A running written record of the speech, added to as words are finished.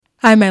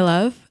Hi, my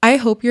love. I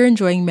hope you're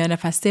enjoying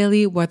Manifest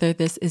Daily, whether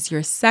this is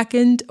your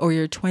second or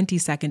your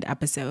 22nd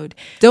episode.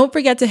 Don't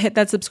forget to hit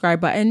that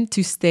subscribe button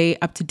to stay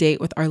up to date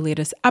with our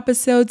latest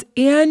episodes.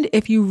 And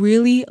if you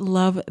really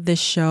love this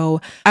show,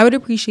 I would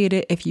appreciate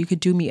it if you could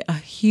do me a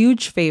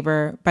huge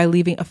favor by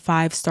leaving a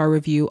 5-star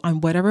review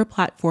on whatever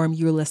platform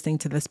you're listening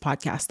to this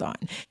podcast on.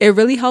 It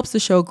really helps the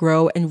show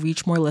grow and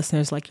reach more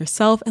listeners like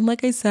yourself. And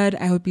like I said,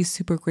 I would be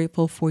super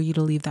grateful for you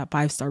to leave that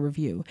 5-star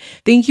review.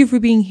 Thank you for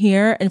being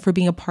here and for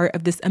being a part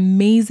of this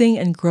amazing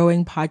and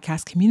growing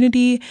podcast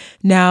community.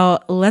 Now,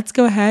 let's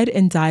go ahead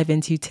and dive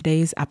into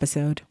today's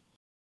episode.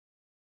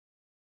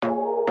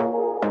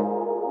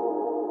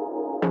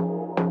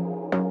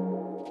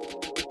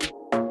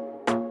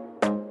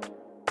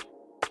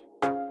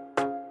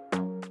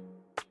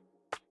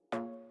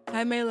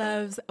 Hi, my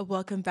loves.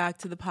 Welcome back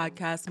to the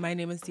podcast. My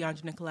name is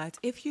Deandra Nicolette.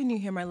 If you're new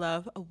here, my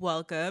love,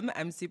 welcome.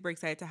 I'm super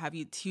excited to have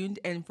you tuned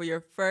in for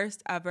your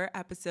first ever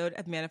episode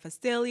of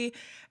Manifest Daily.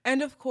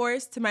 And of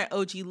course, to my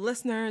OG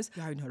listeners,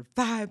 you already know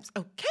the vibes.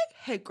 Okay,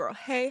 hey girl,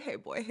 hey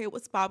boy, hey,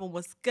 what's poppin',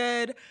 what's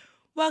good?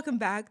 Welcome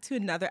back to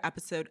another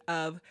episode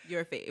of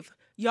Your Fave.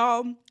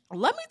 Y'all,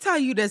 let me tell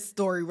you this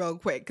story real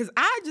quick because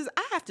I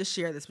have to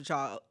share this with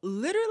y'all.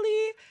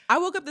 Literally, I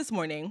woke up this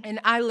morning and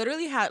I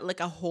literally had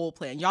like a whole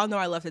plan. Y'all know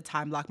I love to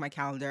time block my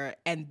calendar.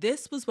 And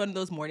this was one of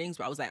those mornings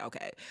where I was like,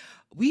 okay,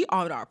 we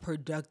on our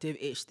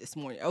productive-ish this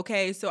morning,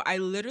 okay? So I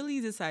literally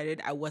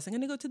decided I wasn't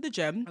going to go to the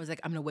gym. I was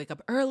like, I'm going to wake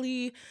up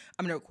early.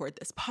 I'm going to record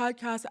this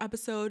podcast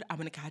episode. I'm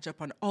going to catch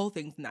up on all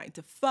things 9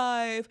 to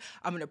 5.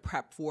 I'm going to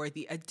prep for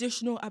the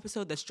additional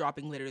episode that's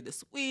dropping later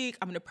this week.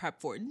 I'm going to prep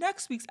for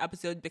next week's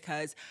episode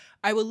because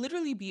I will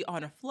literally be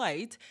on a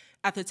flight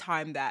at the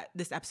time that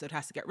this episode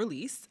has to get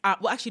released.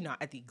 Well, actually not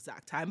at the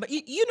exact time, but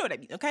you know what I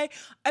mean, okay?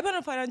 I'm on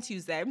a flight on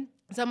Tuesday.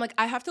 So I'm like,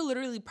 I have to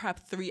literally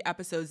prep 3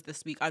 episodes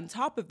this week. On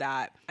top of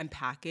that, I'm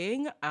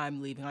packing.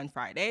 I'm leaving on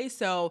Friday.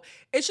 So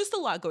it's just a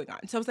lot going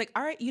on. So I was like,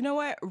 all right, you know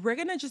what? We're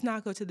going to just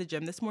not go to the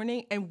gym this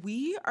morning and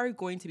we are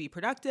going to be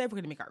productive. We're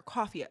going to make our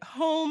coffee at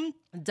home.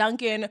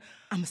 Duncan, I'm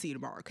going to see you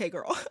tomorrow. Okay,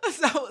 girl?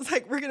 So I was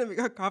like, we're going to make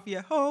our coffee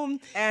at home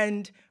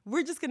and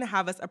we're just going to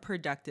have us a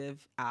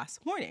productive ass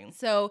morning.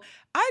 So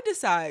I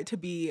decide to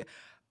be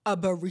a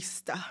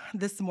barista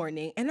this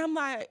morning. And I'm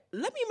like,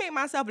 let me make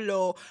myself a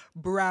little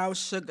brown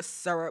sugar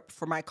syrup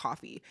for my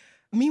coffee.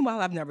 Meanwhile,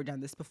 I've never done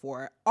this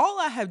before. All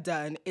I have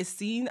done is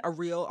seen a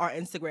reel on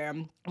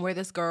Instagram where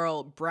this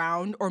girl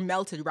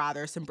melted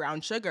some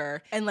brown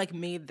sugar and like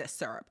made this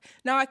syrup.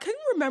 Now, I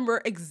couldn't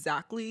remember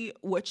exactly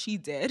what she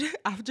did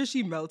after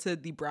she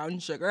melted the brown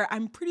sugar.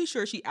 I'm pretty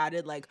sure she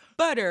added like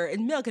butter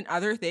and milk and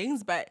other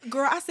things. But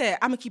girl, I said,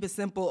 I'm gonna keep it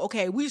simple.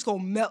 Okay, we just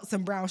gonna melt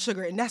some brown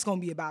sugar and that's gonna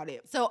be about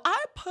it. So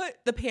I put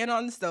the pan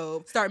on the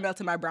stove, start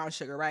melting my brown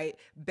sugar, right?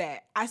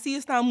 Bet. I see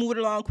it's now moving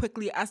along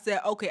quickly. I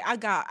said, okay, I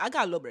got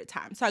a little bit of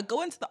time. So I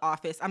go into the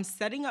office. I'm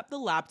setting up the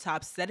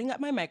laptop, setting up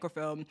my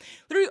microphone,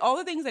 literally all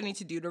the things I need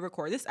to do to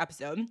record this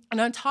episode.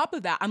 And on top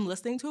of that, I'm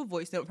listening to a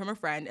voice note from a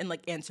friend and like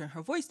answering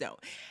her voice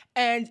note.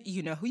 And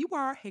you know who you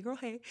are. Hey girl,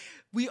 hey.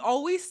 We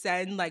always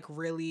send like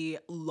really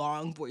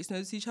long voice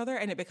notes to each other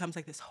and it becomes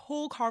like this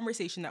whole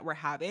conversation that we're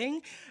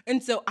having.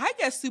 And so I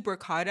get super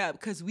caught up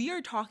because we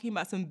are talking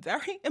about some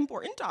very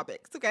important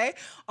topics, okay?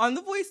 On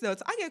the voice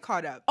notes, I get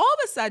caught up. All of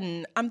a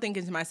sudden, I'm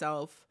thinking to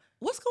myself,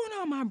 what's going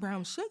on with my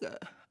brown sugar?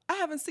 I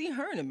haven't seen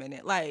her in a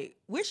minute. Like,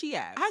 where's she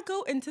at? I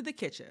go into the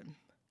kitchen.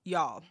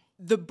 Y'all,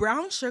 the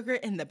brown sugar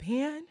in the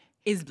pan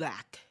is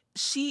black.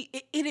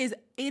 It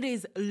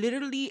is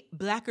literally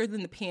blacker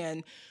than the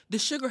pan. The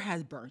sugar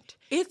has burnt.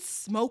 It's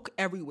smoke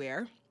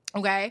everywhere,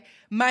 okay?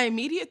 My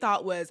immediate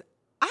thought was,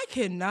 I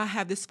cannot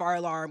have this fire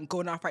alarm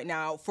going off right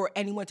now for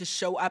anyone to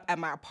show up at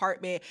my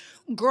apartment.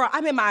 Girl,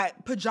 I'm in my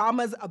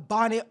pajamas, a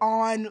bonnet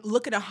on,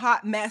 looking a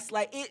hot mess.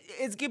 Like,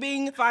 it's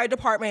giving fire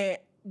department,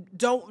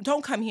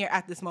 don't come here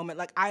at this moment.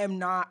 Like, I am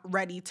not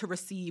ready to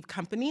receive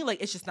company.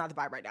 Like, it's just not the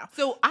vibe right now.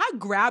 So I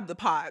grabbed the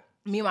pot.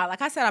 Meanwhile,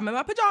 like I said, I'm in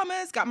my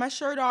pajamas, got my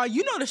shirt on.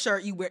 You know the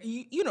shirt you wear.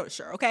 You know the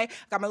shirt, okay?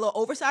 Got my little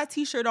oversized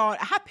t-shirt on.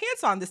 I had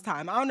pants on this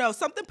time. I don't know.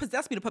 Something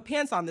possessed me to put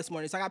pants on this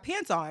morning. So I got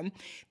pants on,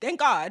 thank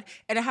God.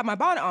 And I have my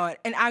bonnet on.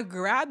 And I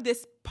grabbed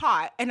this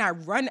pot and I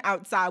run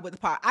outside with the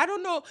pot. I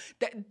don't know.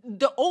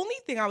 The only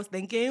thing I was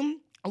thinking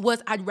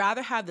was I'd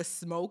rather have the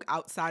smoke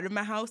outside of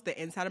my house than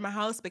inside of my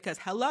house because,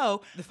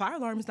 hello, the fire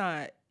alarm's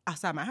not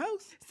outside my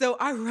house. So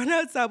I run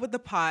outside with the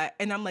pot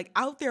and I'm like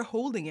out there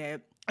holding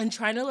it and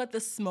trying to let the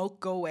smoke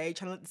go away,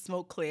 trying to let the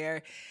smoke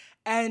clear.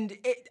 And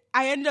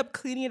I ended up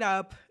cleaning it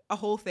up, a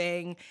whole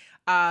thing,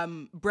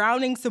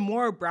 browning some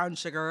more brown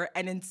sugar.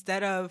 And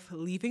instead of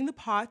leaving the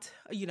pot,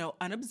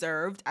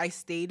 unobserved, I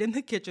stayed in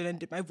the kitchen and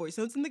did my voice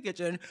notes in the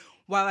kitchen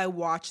while I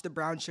watched the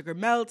brown sugar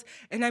melt.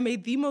 And I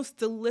made the most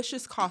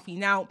delicious coffee.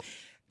 Now,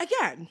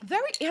 again,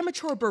 very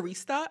amateur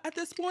barista at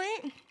this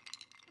point.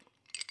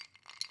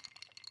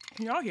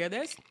 Can y'all hear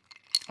this?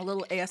 A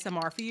little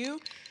ASMR for you.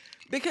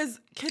 Because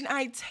can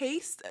I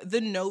taste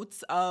the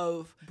notes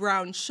of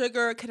brown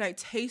sugar? Can I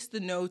taste the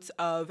notes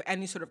of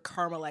any sort of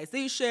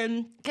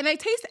caramelization? Can I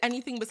taste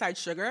anything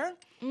besides sugar?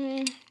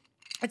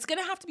 It's going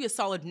to have to be a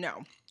solid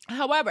no.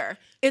 However,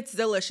 it's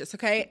delicious,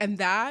 okay? And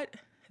that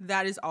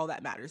is all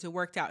that matters. It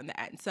worked out in the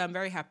end. So I'm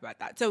very happy about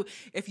that. So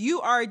if you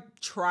are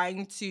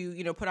trying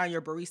to, put on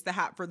your barista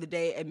hat for the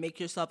day and make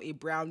yourself a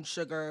brown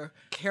sugar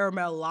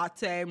caramel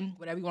latte,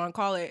 whatever you want to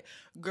call it,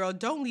 girl,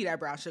 don't leave that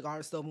brown sugar on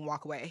the stove and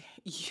walk away.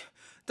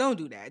 Don't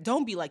do that.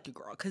 Don't be like your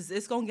girl, because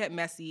it's going to get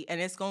messy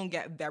and it's going to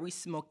get very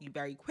smoky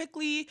very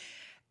quickly.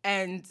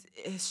 And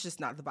it's just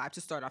not the vibe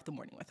to start off the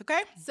morning with,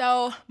 okay?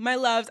 So, my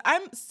loves,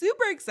 I'm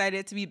super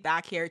excited to be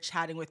back here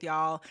chatting with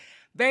y'all.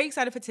 Very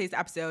excited for today's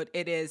episode.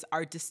 It is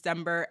our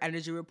December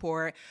energy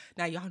report.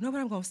 Now, y'all know what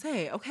I'm going to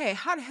say. Okay,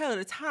 how the hell did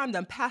the time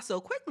done pass so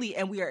quickly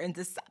and we are in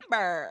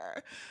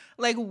December?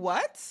 Like,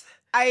 what?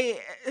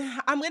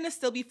 I'm going to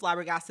still be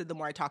flabbergasted the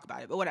more I talk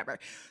about it, but whatever.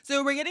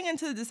 So we're getting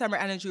into the December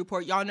energy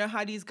report. Y'all know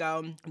how these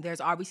go.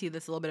 There's obviously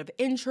this little bit of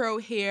intro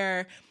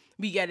here.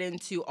 We get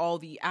into all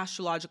the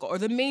astrological or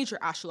the major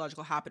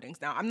astrological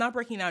happenings. Now, I'm not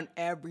breaking down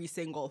every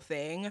single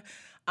thing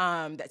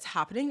that's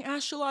happening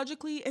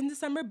astrologically in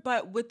December,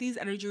 but with these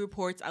energy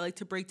reports, I like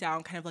to break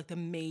down kind of like the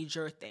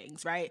major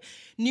things, right?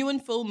 New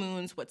and full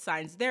moons, what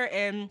signs they're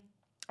in,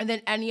 and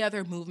then any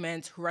other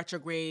movements,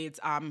 retrogrades,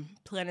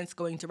 planets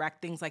going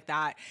direct, things like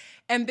that.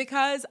 And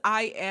because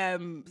I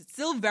am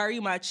still very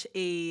much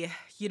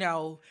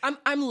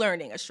I'm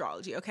learning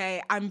astrology,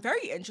 okay? I'm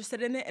very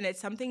interested in it, and it's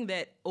something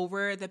that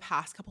over the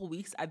past couple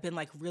weeks, I've been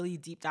like really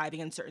deep diving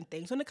in certain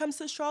things when it comes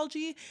to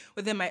astrology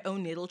within my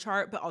own natal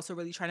chart, but also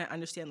really trying to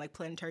understand like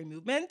planetary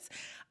movements.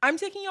 I'm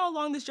taking y'all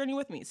along this journey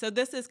with me. So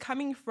this is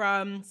coming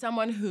from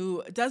someone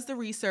who does the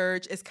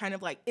research, is kind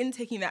of like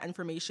intaking that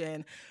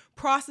information,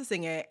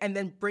 processing it, and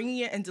then bringing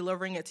it and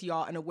delivering it to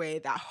y'all in a way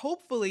that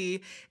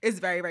hopefully is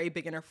very, very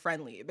beginner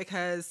friendly.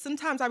 Because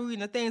sometimes I be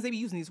reading the things, they be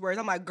using these words.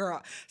 I'm like,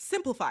 girl,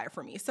 simplify it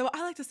for me. So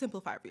I like to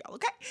simplify it for y'all,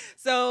 okay?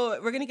 So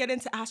we're going to get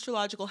into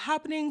astrological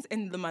happenings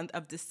in the month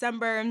of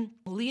December,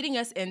 leading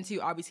us into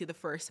obviously the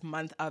first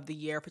month of the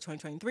year for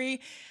 2023.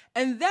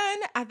 And then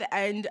at the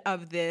end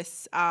of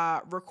this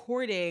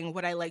recording,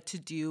 what I like to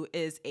do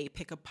is a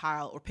pick a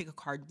pile or pick a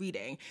card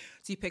reading.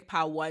 So you pick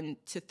pile 1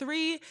 to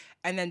 3,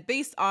 and then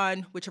based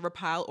on whichever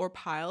pile or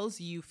piles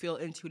you feel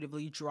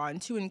intuitively drawn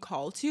to and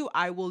called to,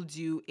 I will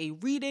do a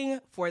reading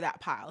for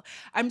that pile.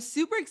 I'm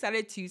super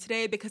excited too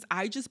today because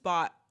I just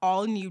bought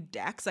all new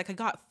decks. Like I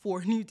got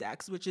 4 new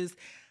decks, which is,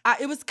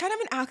 it was kind of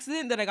an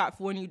accident that I got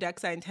 4 new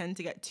decks. I intend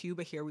to get 2,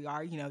 but here we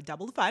are,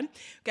 double the fun.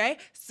 Okay.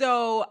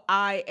 So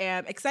I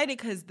am excited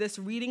because this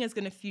reading is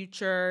going to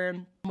feature,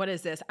 what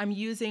is this? I'm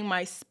using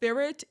my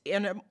spirit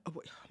and,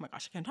 oh my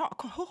gosh, I can't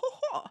talk.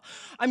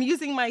 I'm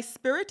using my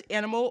Spirit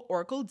Animal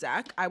Oracle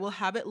deck. I will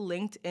have it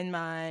linked in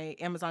my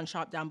Amazon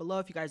shop down below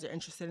if you guys are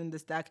interested in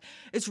this deck.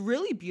 It's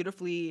really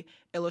beautifully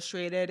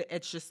illustrated.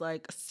 It's just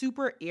like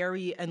super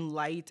airy and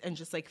light and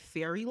just like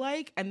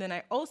fairy-like. And then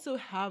I also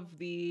have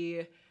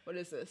the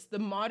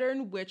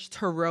Modern Witch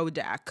Tarot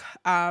deck,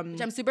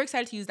 which I'm super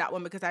excited to use that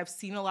one because I've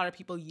seen a lot of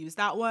people use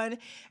that one,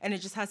 and it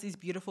just has these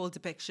beautiful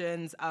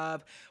depictions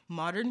of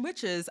modern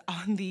witches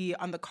on the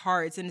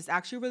cards, and it's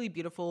actually a really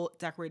beautiful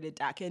decorated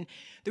deck. And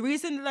the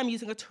reason that I'm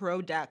using a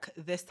tarot deck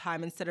this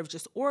time instead of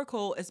just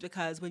Oracle is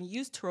because when you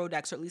use tarot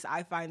decks, or at least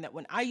I find that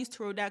when I use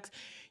tarot decks,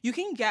 you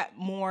can get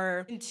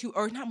more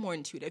not more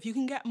intuitive, you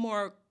can get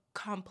more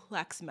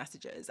complex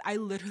messages.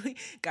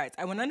 Guys,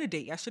 I went on a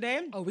date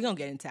yesterday. Oh, we're gonna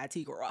get into that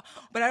tea, girl.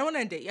 But I went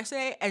on a date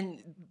yesterday,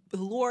 and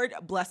Lord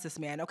bless this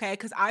man, okay?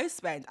 Because I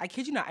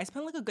kid you not, I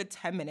spent like a good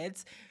 10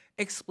 minutes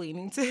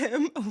explaining to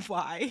him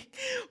why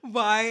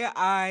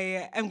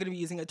I am gonna be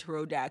using a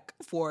tarot deck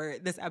for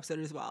this episode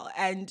as well.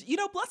 And,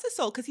 bless his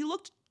soul, because he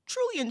looked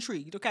truly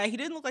intrigued, okay? He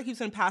didn't look like he was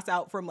going to pass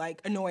out from like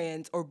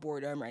annoyance or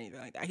boredom or anything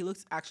like that. He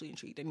looks actually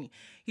intrigued, and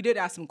he did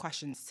ask some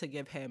questions to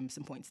give him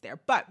some points there.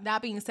 But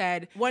that being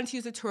said, once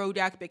use a tarot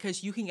deck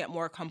because you can get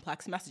more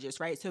complex messages,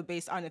 right? So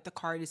based on if the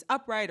card is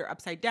upright or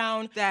upside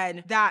down,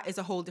 then that is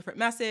a whole different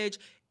message.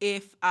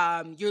 If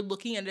you're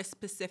looking at a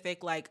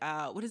specific,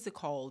 what is it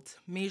called?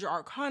 Major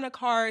Arcana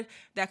card,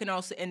 that can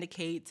also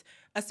indicate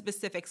a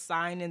specific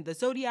sign in the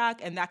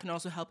zodiac, and that can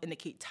also help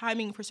indicate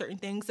timing for certain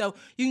things. So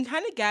you can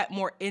kind of get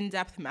more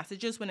in-depth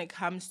messages when it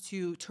comes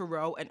to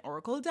tarot and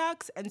oracle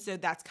decks. And so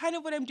that's kind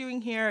of what I'm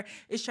doing here,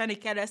 is trying to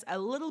get us a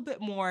little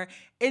bit more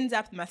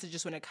in-depth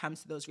messages when it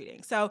comes to those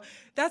readings. So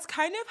that's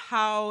kind of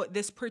how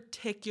this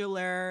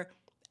particular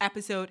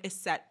episode is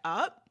set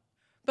up.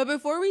 But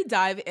before we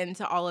dive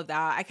into all of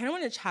that, I kind of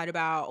want to chat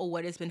about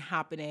what has been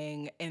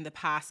happening in the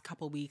past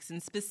couple weeks,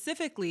 and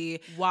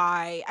specifically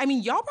why,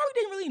 y'all probably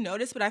didn't really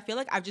notice, but I feel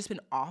like I've just been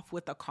off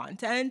with the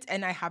content,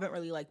 and I haven't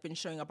really been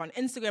showing up on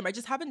Instagram. I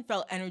just haven't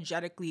felt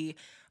energetically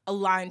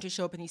aligned to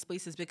show up in these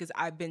places because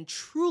I've been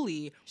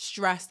truly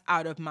stressed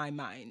out of my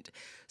mind.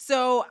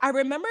 So I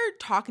remember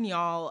talking to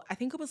y'all, I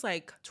think it was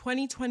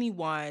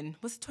 2021.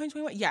 Was it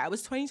 2021? Yeah, it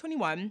was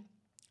 2021,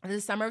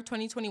 the summer of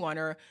 2021,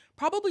 or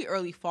probably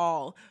early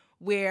fall,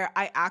 where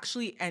I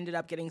actually ended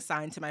up getting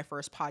signed to my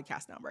first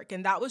podcast network.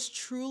 And that was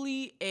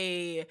truly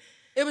a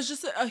it was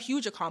just a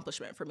huge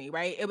accomplishment for me,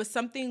 right? It was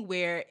something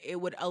where it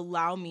would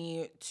allow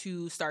me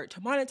to start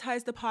to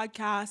monetize the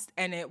podcast,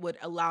 and it would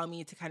allow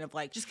me to kind of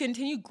like just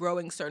continue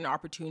growing certain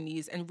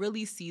opportunities and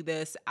really see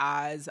this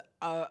as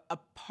a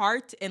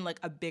part in like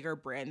a bigger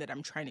brand that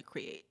I'm trying to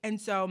create. And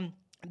so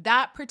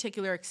that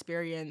particular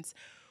experience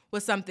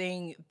was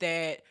something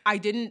that I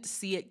didn't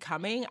see it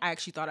coming. I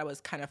actually thought I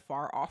was kind of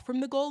far off from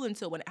the goal. And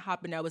so when it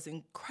happened, I was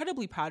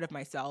incredibly proud of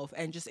myself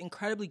and just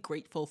incredibly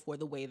grateful for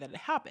the way that it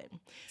happened.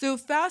 So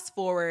fast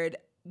forward,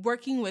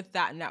 working with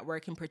that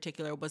network in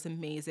particular was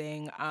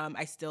amazing.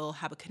 I still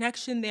have a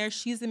connection there.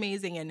 She's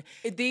amazing. And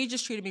they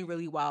just treated me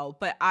really well.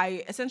 But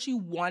I essentially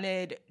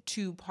wanted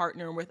to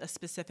partner with a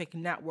specific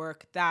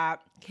network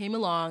that came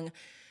along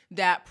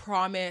that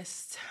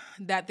promised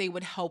that they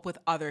would help with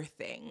other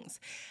things.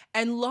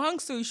 And long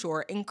story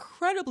short,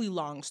 incredibly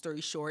long story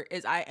short,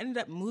 is I ended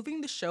up moving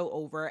the show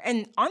over.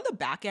 And on the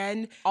back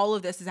end, all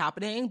of this is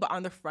happening, but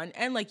on the front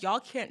end, like y'all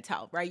can't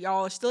tell, right?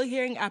 Y'all are still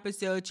hearing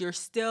episodes. You're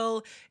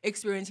still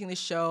experiencing the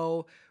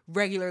show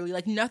regularly.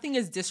 Like nothing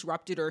is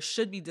disrupted or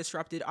should be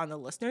disrupted on the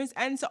listeners.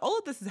 And so all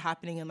of this is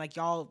happening and like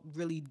y'all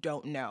really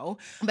don't know.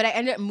 But I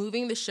ended up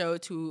moving the show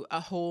to a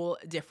whole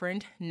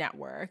different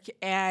network.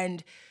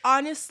 And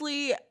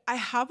honestly, I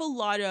have a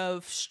lot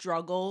of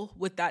struggle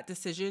with that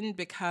decision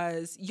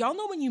because y'all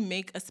know when you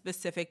make a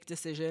specific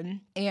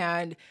decision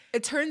and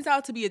it turns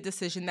out to be a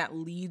decision that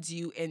leads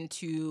you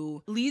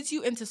into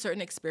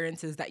certain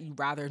experiences that you'd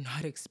rather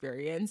not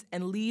experience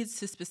and leads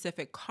to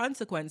specific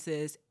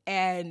consequences.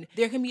 And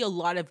there can be a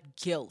lot of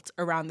guilt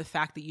around the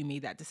fact that you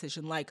made that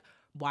decision. Like,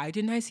 why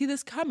didn't I see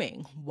this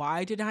coming?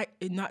 Why did I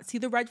not see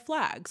the red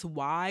flags?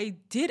 Why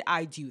did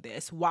I do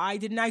this? Why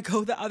didn't I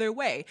go the other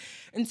way?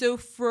 And so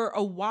for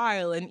a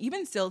while, and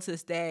even still to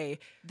this day,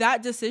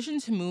 that decision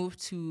to move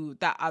to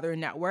that other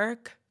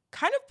network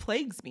kind of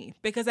plagues me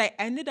because I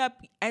ended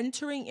up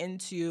entering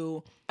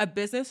into a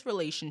business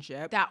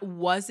relationship that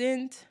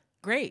wasn't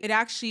great.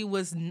 It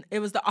was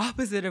the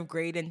opposite of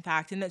great, in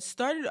fact. And it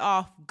started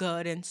off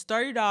good and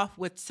started off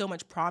with so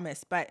much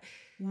promise. But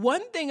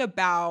one thing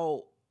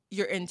about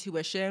your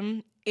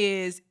intuition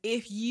is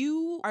if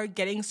you are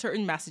getting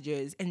certain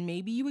messages and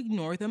maybe you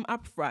ignore them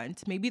up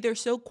front, maybe they're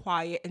so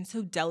quiet and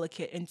so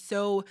delicate and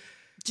so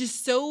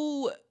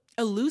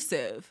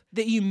elusive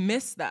that you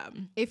miss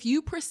them. If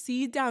you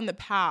proceed down the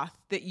path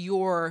that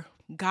your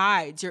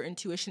guides, your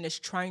intuition is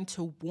trying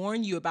to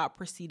warn you about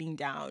proceeding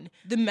down,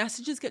 the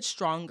messages get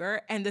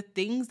stronger and the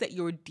things that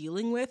you're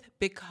dealing with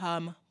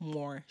become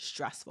more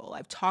stressful.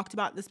 I've talked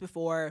about this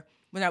before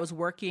when I was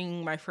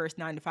working my first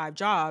 9-to-5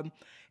 job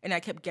and I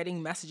kept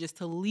getting messages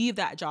to leave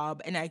that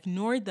job and I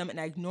ignored them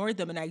and I ignored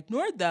them and I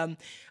ignored them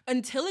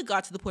until it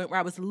got to the point where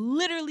I was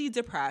literally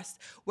depressed,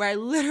 where I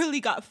literally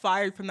got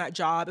fired from that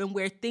job and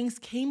where things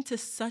came to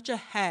such a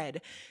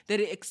head that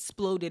it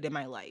exploded in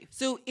my life.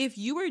 So if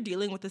you are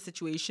dealing with a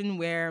situation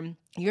where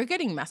you're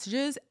getting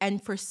messages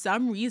and for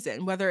some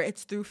reason, whether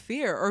it's through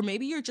fear or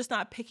maybe you're just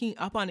not picking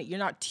up on it, you're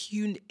not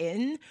tuned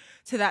in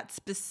to that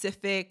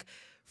specific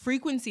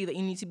frequency that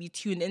you need to be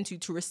tuned into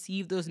to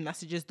receive those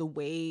messages the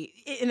way,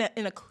 in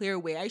a clear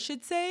way, I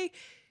should say,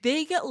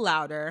 they get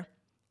louder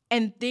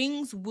and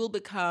things will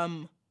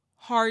become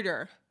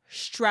harder,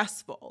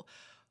 stressful,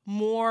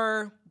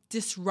 more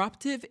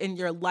disruptive in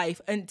your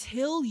life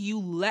until you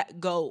let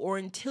go or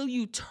until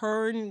you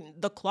turn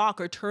the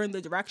clock or turn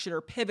the direction or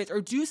pivot or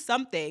do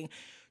something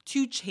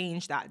to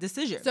change that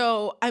decision.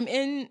 So I'm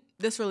in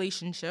this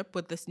relationship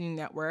with this new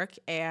network,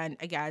 and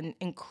again,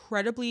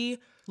 incredibly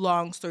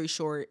long story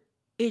short,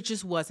 it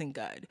just wasn't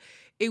good.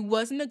 It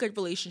wasn't a good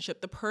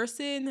relationship. The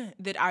person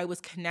that I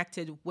was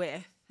connected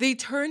with, they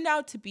turned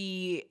out to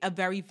be a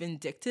very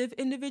vindictive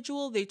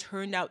individual. They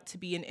turned out to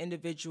be an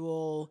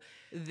individual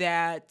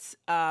that's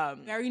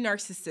very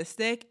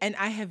narcissistic. And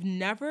I have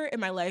never in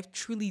my life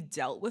truly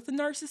dealt with a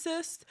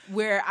narcissist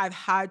where I've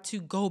had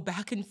to go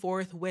back and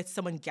forth with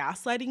someone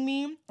gaslighting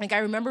me. Like I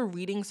remember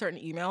reading certain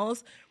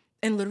emails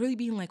and literally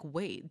being like,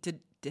 wait, did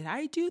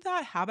I do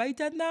that? Have I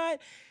done that?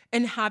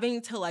 And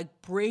having to like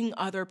bring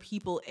other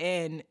people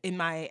in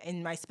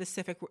my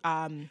specific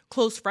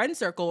close friend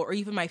circle or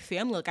even my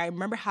family. Like I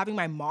remember having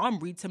my mom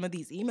read some of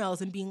these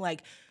emails and being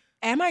like,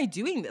 am I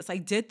doing this?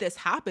 Like, did this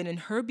happen? And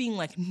her being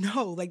like,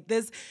 no, like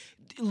this,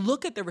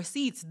 look at the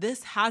receipts.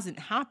 This hasn't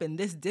happened.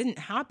 This didn't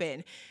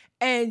happen.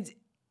 And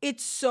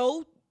it's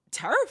so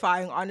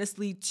terrifying,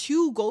 honestly,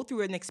 to go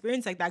through an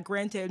experience like that.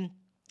 Granted,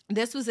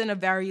 this was in a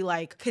very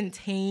like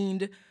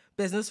contained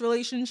business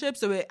relationship.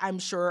 So I'm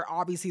sure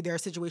obviously there are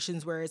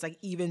situations where it's like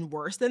even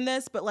worse than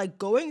this, but like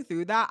going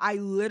through that, I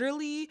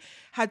literally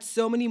had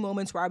so many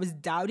moments where I was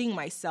doubting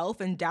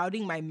myself and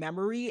doubting my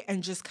memory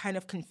and just kind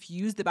of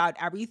confused about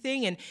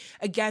everything. And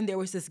again, there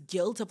was this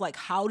guilt of like,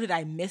 how did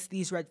I miss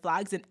these red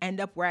flags and end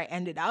up where I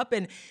ended up?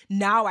 And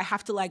now I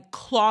have to like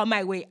claw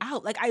my way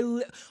out. Like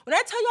when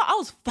I tell y'all I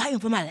was fighting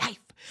for my life,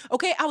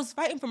 okay? I was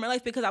fighting for my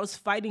life because I was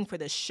fighting for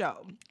this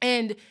show.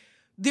 And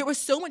there was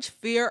so much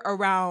fear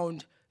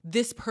around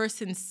this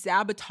person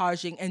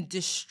sabotaging and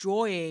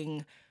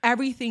destroying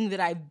everything that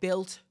I've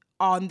built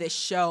on this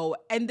show.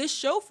 And this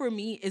show for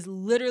me is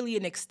literally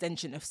an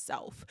extension of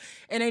self.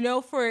 And I know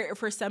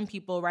for some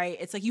people, right,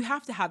 it's like you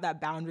have to have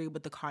that boundary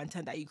with the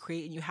content that you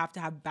create, and you have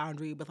to have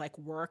boundary with like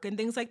work and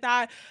things like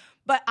that.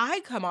 But I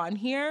come on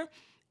here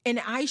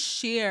and I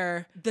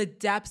share the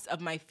depths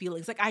of my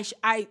feelings. Like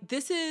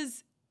this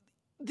is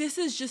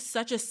just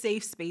such a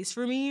safe space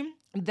for me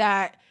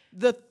that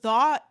the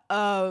thought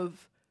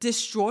of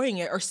destroying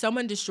it or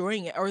someone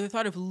destroying it or the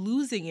thought of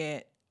losing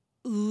it,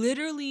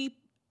 literally,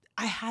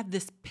 I had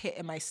this pit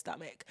in my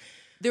stomach.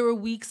 There were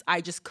weeks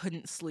I just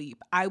couldn't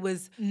sleep. I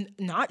was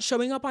not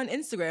showing up on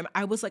Instagram.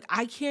 I was like,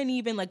 I can't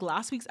even, like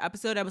last week's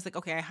episode, I was like,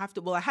 okay, I had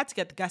to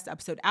get the guest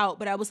episode out,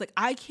 but I was like,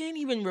 I can't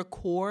even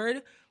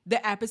record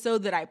the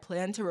episode that I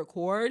plan to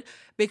record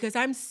because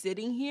I'm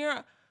sitting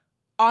here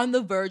on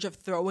the verge of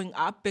throwing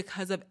up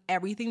because of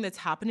everything that's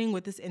happening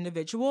with this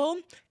individual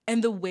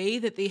and the way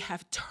that they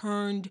have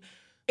turned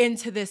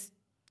into this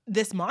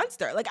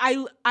monster. Like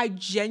I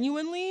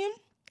genuinely,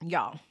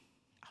 y'all,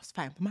 I was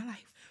fighting for my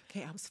life.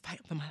 Okay, I was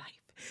fighting for my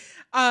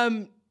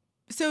life.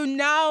 So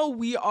now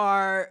we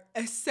are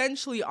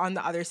essentially on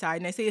the other side.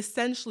 And I say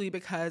essentially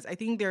because I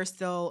think there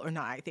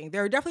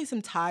are definitely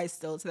some ties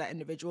still to that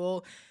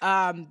individual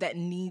that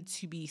need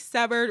to be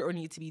severed or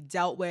need to be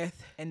dealt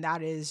with. And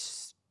that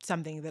is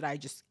something that I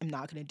just am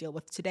not going to deal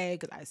with today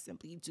because I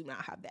simply do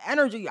not have the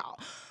energy, y'all.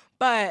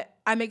 But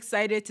I'm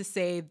excited to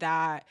say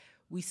that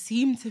we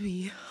seem to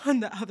be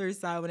on the other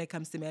side when it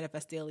comes to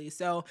Manifest Daily.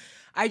 So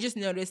I just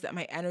noticed that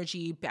my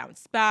energy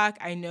bounced back.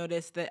 I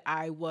noticed that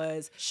I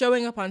was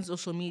showing up on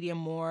social media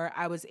more.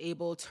 I was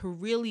able to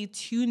really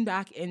tune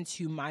back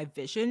into my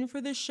vision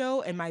for this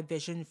show and my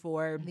vision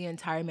for the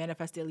entire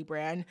Manifest Daily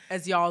brand.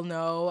 As y'all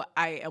know,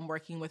 I am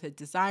working with a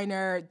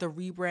designer. The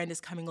rebrand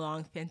is coming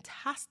along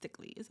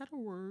fantastically. Is that a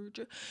word?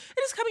 It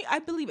is coming. I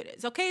believe it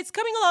is. Okay. It's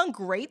coming along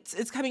great.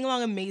 It's coming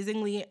along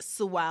amazingly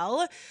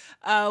swell.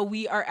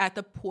 We are at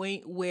the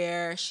point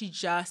where she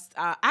just,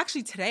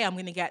 actually today I'm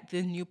going to get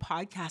the new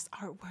podcast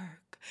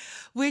artwork,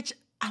 which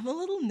I'm a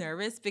little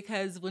nervous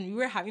because when we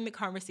were having the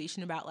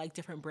conversation about like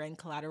different brand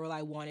collateral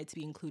I wanted to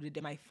be included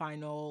in my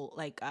final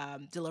like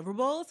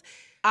deliverables,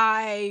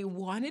 I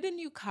wanted a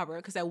new cover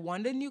because I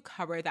wanted a new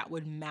cover that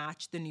would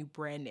match the new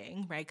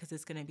branding, right? Because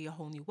it's going to be a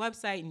whole new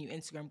website, new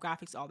Instagram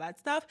graphics, all that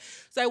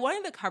stuff. So I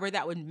wanted the cover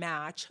that would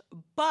match,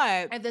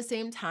 but at the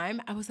same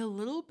time, I was a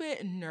little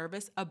bit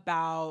nervous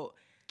about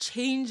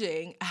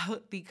changing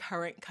out the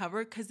current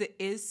cover because it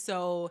is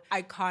so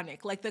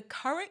iconic. Like the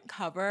current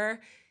cover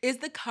is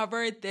the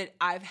cover that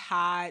I've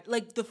had,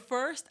 like the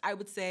first, I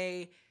would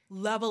say,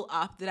 level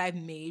up that I've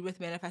made with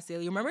Manifest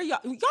Daily. Y'all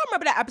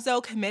remember that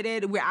episode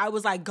Committed where I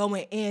was like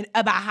going in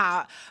about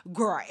how,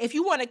 girl, if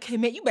you want to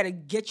commit, you better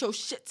get your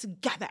shit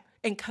together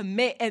and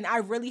commit. And I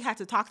really had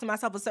to talk to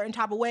myself a certain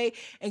type of way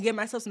and give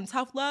myself some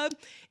tough love.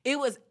 It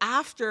was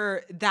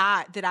after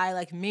that I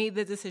like made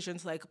the decision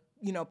to like,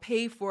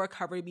 pay for a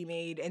cover to be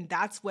made. And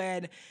that's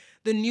when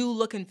the new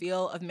look and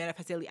feel of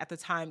Manifest Daily at the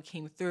time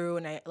came through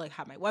and I like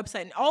had my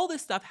website and all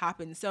this stuff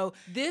happened. So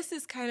this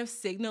is kind of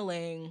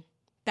signaling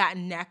that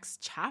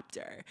next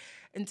chapter.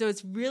 And so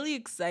it's really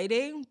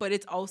exciting, but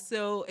it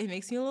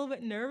makes me a little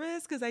bit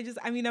nervous because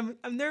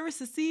I'm nervous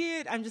to see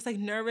it. I'm just like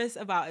nervous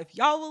about if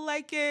y'all will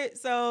like it.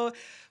 So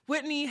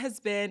Whitney has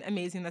been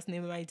amazing. That's the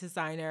name of my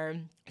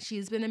designer.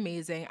 She's been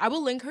amazing. I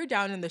will link her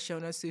down in the show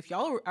notes. So if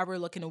y'all are ever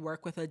looking to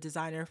work with a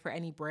designer for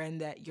any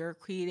brand that you're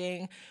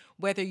creating,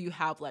 whether you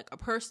have like a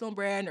personal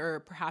brand or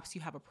perhaps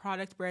you have a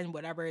product brand,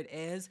 whatever it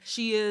is,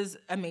 she is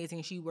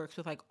amazing. She works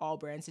with like all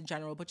brands in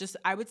general, but just,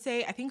 I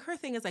think her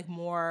thing is like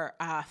more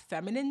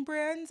feminine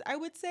brands, I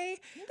would say. I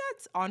think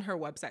that's on her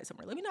website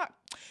somewhere. Let me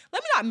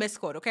not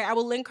misquote, okay? I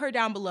will link her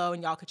down below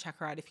and y'all could check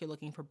her out if you're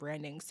looking for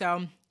branding.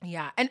 So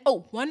yeah. And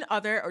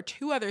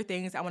two other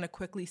things I want to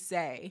quickly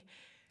say,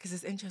 because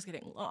this intro is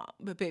getting long.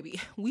 But baby,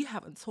 we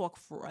haven't talked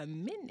for a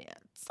minute.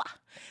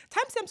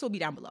 Timestamps will be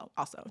down below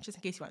also, just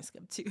in case you want to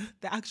skip to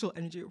the actual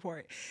energy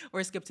report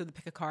or skip to the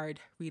pick a card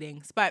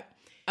readings. But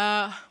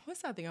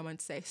what's that thing I want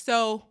to say?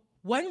 So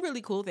one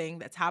really cool thing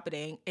that's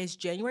happening is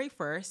January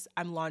 1st,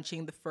 I'm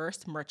launching the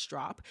first merch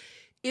drop.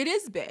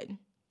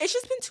 It's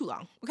just been too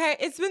long, okay?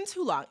 It's been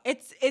too long.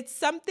 It's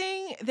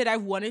something that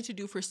I've wanted to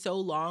do for so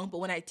long, but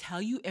when I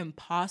tell you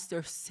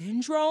imposter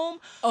syndrome,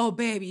 oh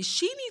baby,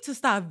 she needs to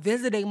stop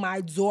visiting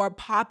my door,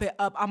 pop it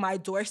up on my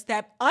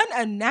doorstep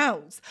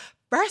unannounced.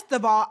 First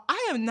of all,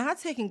 I am not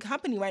taking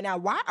company right now.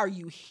 Why are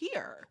you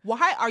here?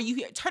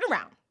 Turn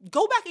around.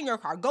 Go back in your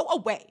car. Go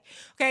away.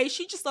 Okay?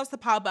 She just loves to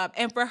pop up.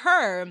 And for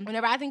her,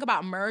 whenever I think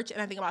about merch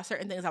and I think about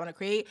certain things I want to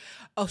create,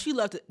 oh, she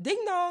loves to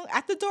ding dong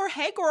at the door.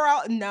 Hey,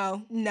 girl.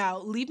 No,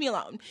 leave me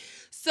alone.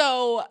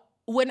 So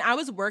when I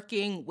was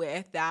working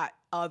with that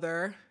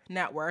other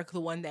network, the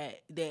one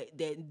that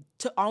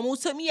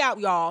almost took me out,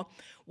 y'all,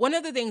 one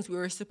of the things we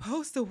were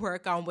supposed to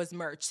work on was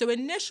merch. So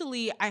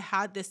initially, I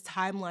had this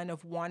timeline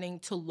of wanting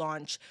to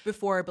launch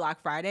before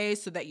Black Friday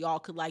so that y'all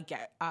could like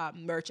get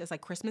merch as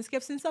like Christmas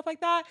gifts and stuff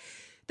like that.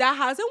 That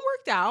hasn't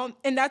worked out,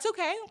 and that's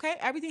okay. Okay,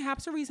 everything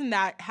happens for a reason.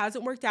 That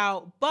hasn't worked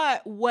out.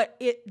 But what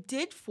it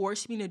did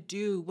force me to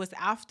do was,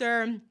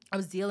 after I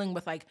was dealing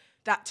with like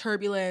that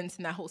turbulence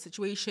and that whole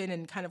situation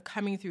and kind of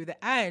coming through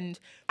the end,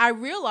 I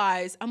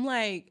realized I'm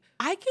like,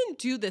 I can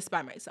do this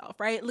by myself,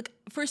 right? Like,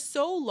 for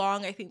so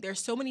long, I think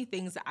there's so many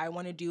things that I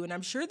want to do. And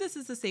I'm sure this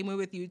is the same way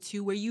with you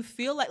too, where you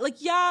feel like,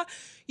 yeah,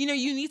 you know,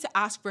 you need to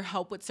ask for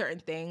help with certain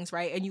things,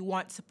 right? And you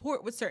want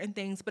support with certain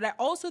things. But I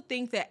also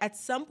think that at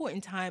some point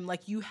in time,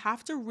 like, you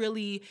have to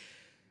really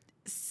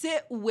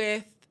sit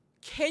with,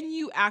 can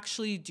you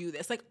actually do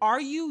this? Like,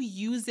 are you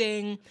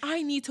using,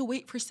 I need to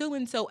wait for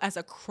so-and-so as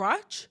a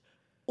crutch?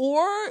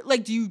 Or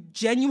like, do you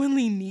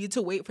genuinely need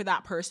to wait for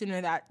that person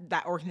or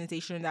that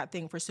organization or that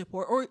thing for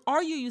support? Or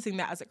are you using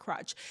that as a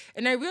crutch?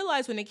 And I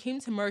realized when it came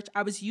to merch,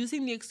 I was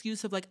using the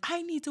excuse of like,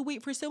 I need to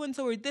wait for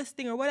so-and-so or this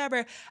thing or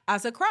whatever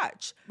as a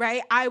crutch,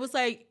 right? I was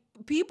like,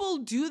 people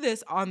do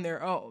this on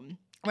their own.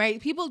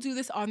 Right? People do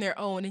this on their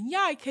own. And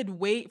yeah, I could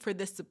wait for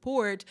this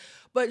support,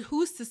 but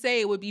who's to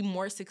say it would be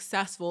more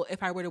successful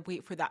if I were to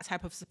wait for that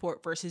type of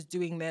support versus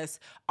doing this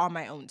on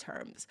my own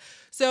terms?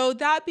 So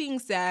that being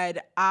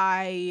said,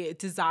 I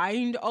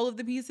designed all of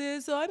the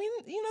pieces. So, I mean,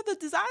 you know, the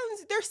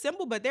designs, they're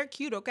simple, but they're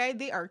cute, okay?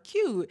 They are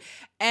cute.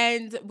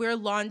 And we're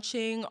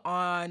launching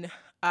on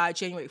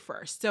January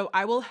 1st. So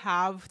I will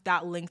have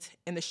that linked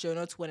in the show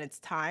notes when it's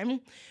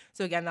time.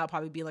 So again, that'll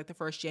probably be like the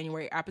first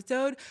January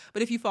episode.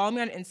 But if you follow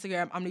me on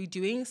Instagram, I'm going to be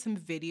doing some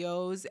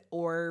videos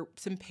or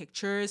some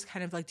pictures,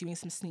 kind of like doing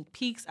some sneak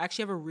peeks. I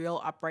actually have a reel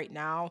up right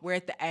now where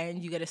at the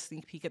end you get a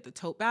sneak peek at the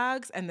tote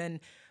bags. And then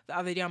the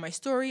other day on my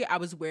story, I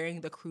was wearing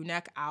the crew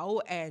neck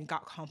out and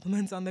got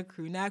compliments on the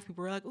crew neck.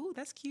 People were like, "Ooh,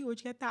 that's cute. Where'd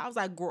you get that?" I was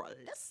like, "Girl,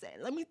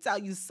 listen, let me tell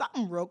you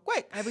something real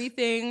quick."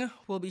 Everything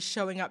will be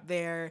showing up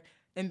there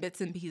in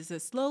bits and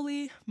pieces,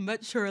 slowly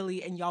but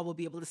surely, and y'all will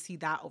be able to see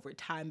that over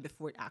time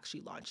before it actually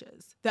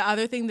launches. The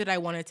other thing that I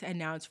wanted to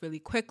announce really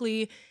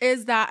quickly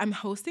is that I'm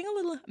hosting a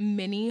little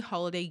mini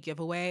holiday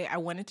giveaway. I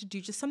wanted to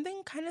do just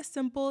something kind of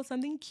simple,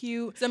 something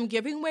cute. So I'm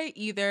giving away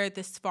either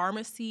this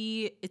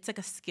pharmacy, it's like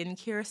a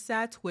skincare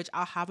set, which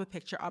I'll have a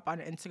picture up on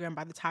Instagram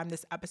by the time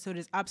this episode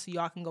is up, so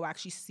y'all can go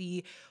actually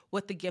see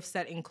what the gift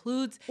set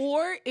includes.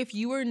 Or if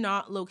you are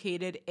not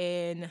located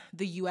in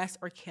the US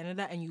or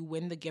Canada and you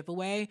win the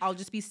giveaway, I'll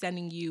just be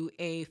sending you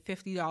a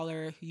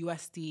 $50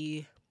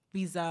 USD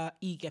Visa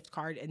e-gift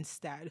card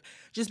instead.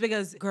 Just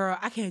because, girl,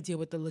 I can't deal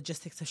with the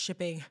logistics of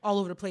shipping all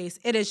over the place.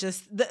 It is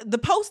just, the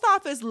post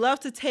office love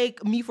to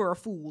take me for a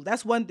fool.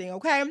 That's one thing,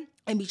 okay?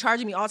 And be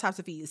charging me all types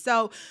of fees.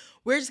 So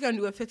we're just going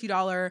to do a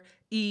 $50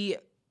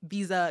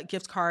 Visa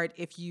gift card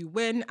if you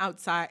win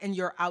outside and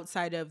you're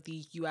outside of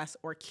the US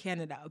or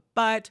Canada.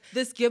 But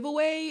this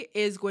giveaway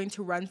is going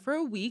to run for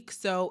a week.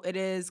 So it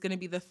is going to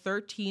be the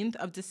 13th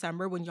of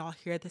December when y'all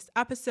hear this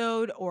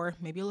episode, or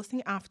maybe you're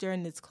listening after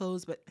and it's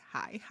closed, but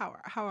hi, how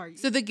are you?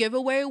 So the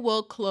giveaway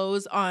will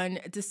close on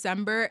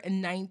December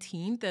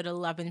 19th at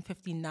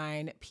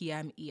 11:59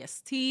 p.m.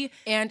 EST.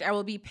 And I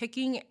will be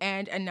picking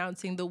and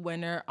announcing the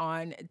winner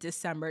on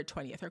December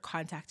 20th, or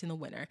contacting the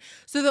winner.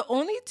 So the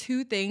only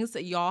two things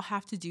that y'all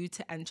have to do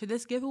to enter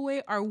this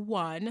giveaway are,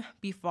 one,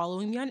 be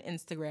following me on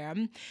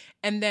Instagram,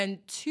 and then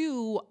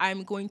two,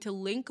 I'm going to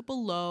link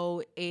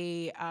below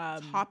a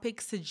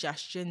topic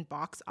suggestion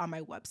box on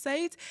my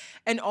website,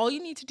 and all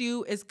you need to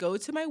do is go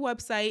to my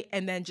website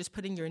and then just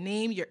put in your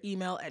name, your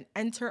email, and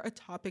enter a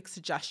topic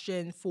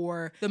suggestion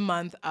for the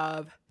month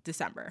of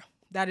December.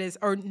 That is,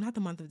 or not the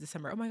month of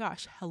December. Oh my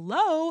gosh.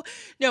 Hello.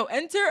 No,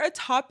 enter a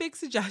topic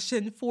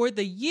suggestion for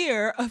the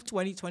year of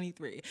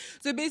 2023.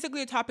 So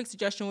basically a topic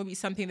suggestion would be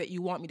something that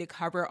you want me to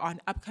cover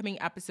on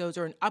upcoming episodes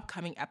or an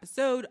upcoming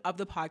episode of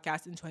the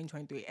podcast in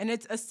 2023. And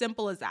it's as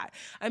simple as that.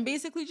 I'm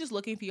basically just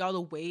looking for y'all to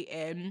weigh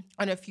in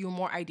on a few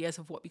more ideas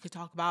of what we could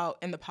talk about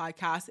in the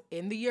podcast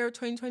in the year of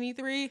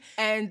 2023.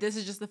 And this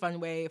is just a fun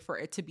way for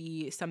it to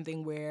be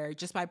something where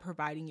just by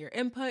providing your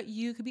input,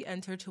 you could be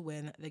entered to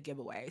win the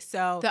giveaway.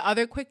 So the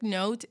other quick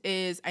note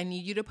is I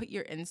need you to put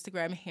your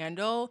Instagram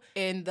handle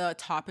in the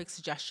topic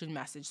suggestion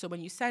message. So when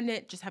you send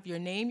it, just have your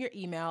name, your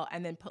email,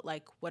 and then put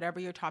like whatever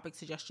your topic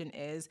suggestion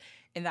is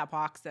in that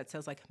box that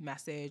says like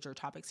message or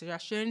topic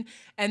suggestion,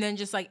 and then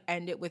just like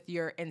end it with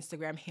your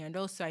Instagram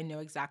handle so I know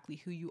exactly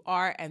who you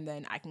are, and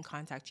then I can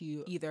contact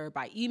you either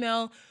by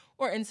email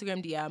or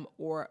Instagram DM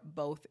or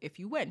both if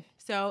you win.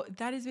 So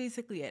that is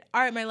basically it.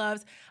 All right, my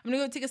loves, I'm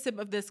gonna go take a sip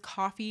of this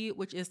coffee,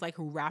 which is like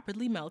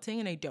rapidly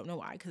melting, and I don't know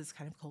why because it's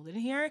kind of cold in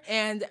here.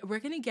 And we're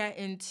gonna get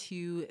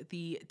into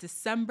the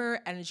December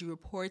energy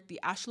report,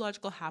 the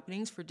astrological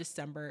happenings for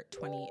December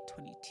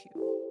 2022.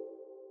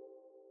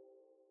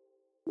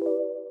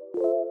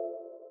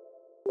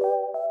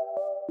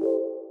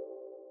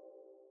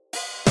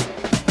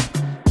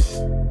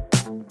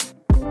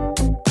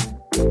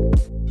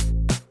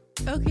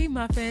 Okay,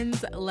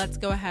 muffins, let's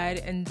go ahead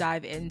and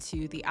dive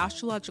into the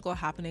astrological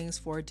happenings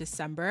for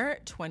December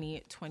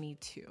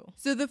 2022.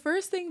 So the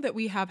first thing that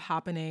we have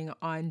happening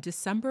on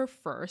December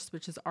 1st,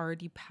 which is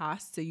already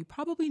passed, so you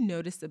probably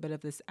noticed a bit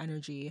of this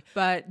energy,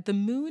 but the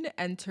moon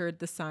entered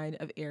the sign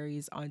of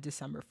Aries on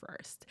December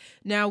 1st.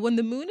 Now, when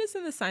the moon is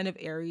in the sign of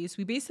Aries,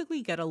 we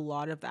basically get a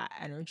lot of that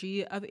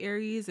energy of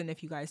Aries. And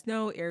if you guys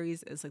know,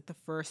 Aries is like the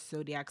first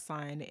zodiac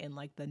sign in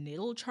like the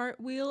natal chart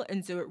wheel.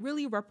 And so it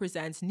really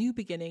represents new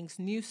beginnings,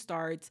 new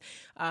starts,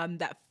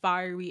 that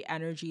fiery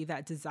energy,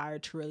 that desire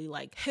to really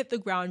like hit the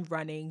ground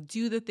running,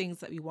 do the things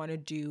that we want to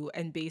do,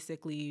 and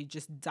basically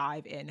just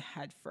dive in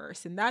head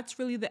first. And that's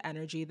really the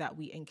energy that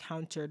we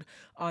encountered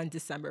on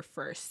December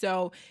 1st.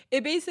 So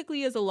it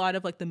basically is a lot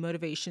of like the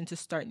motivation to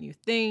start new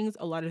things,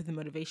 a lot of the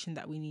motivation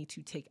that we need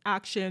to take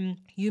action.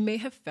 You may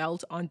have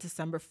felt on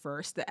December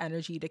 1st the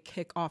energy to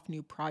kick off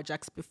new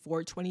projects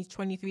before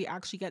 2023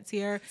 actually gets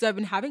here. So I've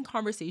been having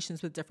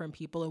conversations with different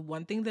people, and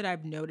one thing that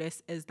I've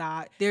noticed is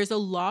that there's a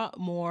lot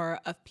more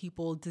of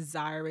people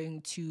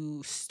desiring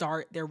to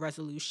start their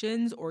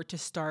resolutions or to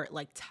start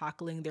like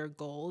tackling their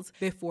goals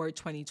before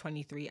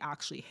 2023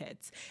 actually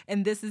hits.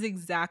 And this is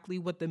exactly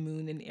what the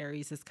moon in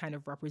Aries is kind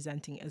of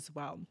representing as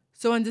well.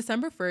 So on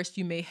December 1st,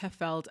 you may have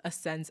felt a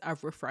sense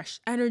of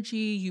refreshed energy.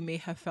 You may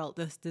have felt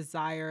this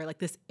desire, like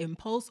this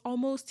impulse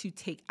almost to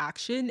take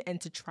action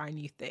and to try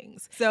new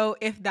things. So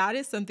if that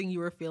is something you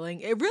were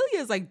feeling, it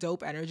really is like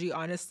dope energy,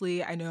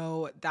 honestly. I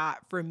know that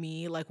for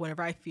me, like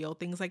whenever I feel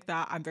things like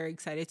that, I'm very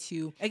excited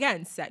to,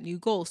 again, set new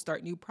goals,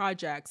 start new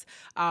projects,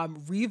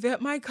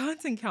 revamp my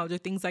content calendar,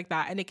 things like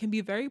that. And it can be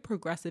very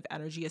progressive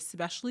energy,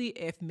 especially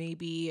if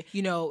maybe,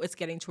 you know, it's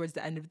getting towards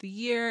the end of the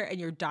year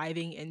and you're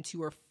diving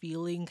into or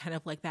feeling kind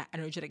of like that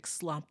energetic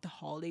slump, the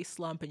holiday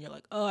slump, and you're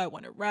like, oh, I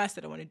want to rest,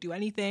 I don't want to do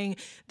anything.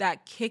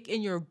 That kick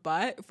in your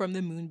butt from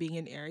the moon being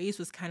in Aries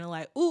was kind of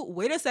like, oh,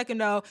 wait a second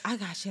though, I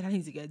got shit I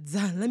need to get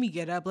done. Let me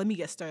get up, let me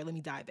get started, let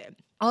me dive in.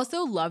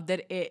 Also love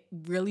that it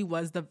really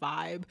was the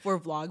vibe for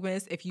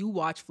Vlogmas. If you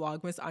watch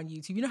Vlogmas on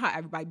YouTube, you know how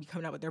everybody be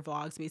coming out with their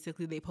vlogs.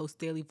 Basically, they post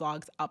daily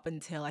vlogs up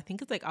until, I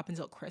think it's like up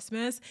until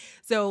Christmas.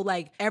 So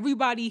like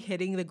everybody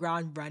hitting the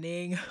ground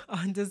running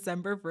on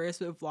December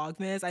 1st with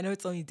Vlogmas. I know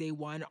it's only day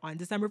one on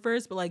December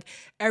 1st, but like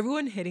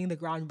everyone hitting the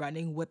ground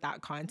running with that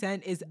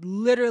content is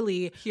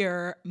literally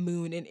pure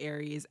moon in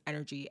Aries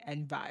energy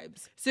and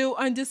vibes. So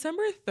on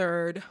December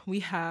 3rd,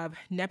 we have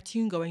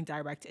Neptune going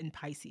direct in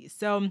Pisces.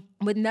 So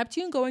with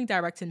Neptune going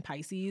direct in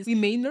Pisces, we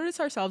may notice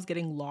ourselves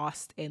getting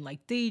lost in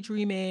like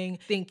daydreaming,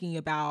 thinking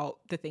about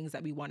the things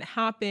that we want to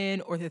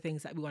happen or the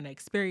things that we want to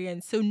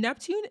experience. So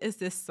Neptune is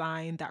this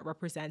sign that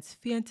represents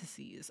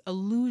fantasies,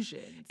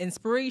 illusions,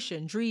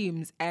 inspiration,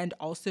 dreams, and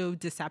also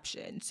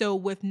deception. So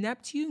with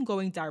Neptune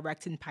going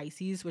direct in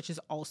Pisces, which is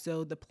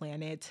also the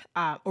planet,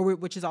 or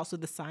which is also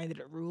the sign that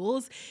it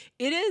rules,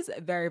 it is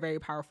very, very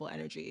powerful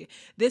energy.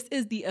 This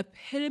is the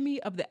epitome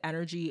of the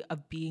energy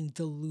of being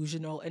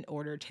delusional in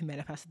order to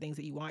manifest the things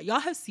that you want. Y'all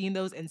have seen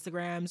those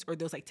Instagrams or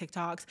those like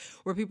TikToks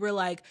where people are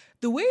like,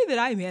 the way that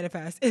I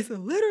manifest is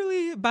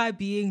literally by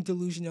being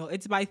delusional.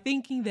 It's by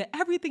thinking that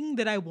everything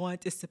that I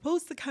want is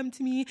supposed to come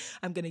to me.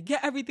 I'm going to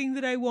get everything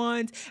that I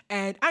want,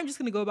 and I'm just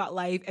going to go about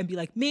life and be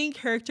like main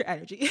character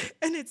energy.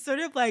 And it's sort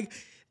of like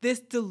this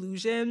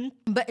delusion,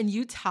 but in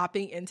you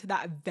tapping into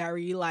that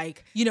very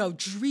like, you know,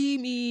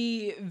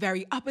 dreamy,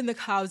 very up in the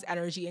clouds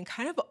energy and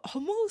kind of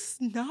almost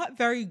not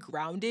very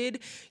grounded,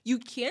 you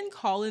can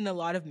call in a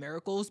lot of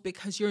miracles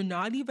because you're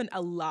not even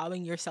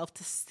allowing yourself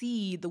to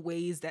see the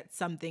ways that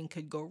something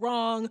could go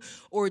wrong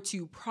or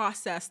to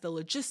process the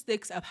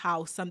logistics of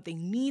how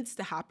something needs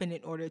to happen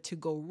in order to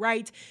go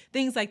right,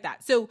 things like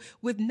that. So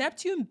with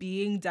Neptune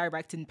being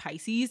direct in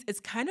Pisces, it's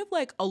kind of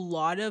like a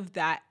lot of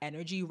that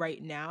energy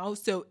right now.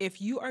 So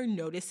if you are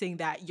noticing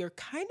that you're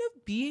kind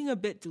of being a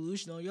bit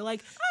delusional, you're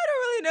like, I don't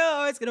really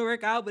know how it's going to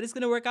work out, but it's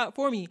going to work out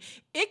for me.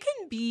 It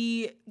can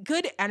be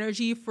good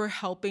energy for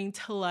helping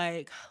to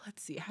like,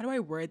 let's see, how do I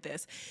word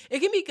this?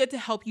 It can be good to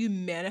help you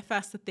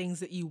manifest the things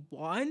that you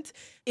want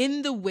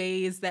in the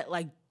ways that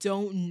like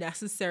don't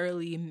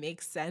necessarily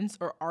make sense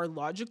or are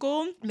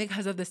logical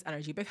because of this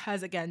energy.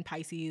 Because again,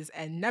 Pisces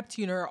and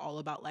Neptune are all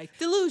about like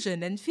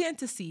delusion and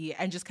fantasy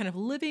and just kind of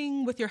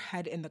living with your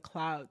head in the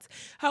clouds.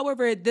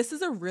 However, this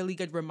is a really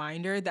good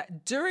reminder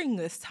that during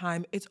this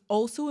time, it's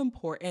also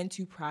important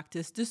to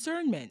practice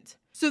discernment.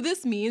 So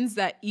this means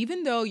that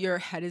even though your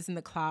head is in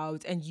the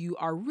clouds and you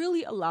are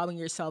really allowing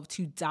yourself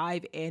to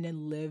dive in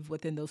and live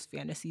within those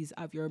fantasies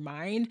of your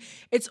mind,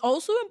 it's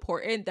also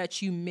important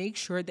that you make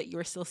sure that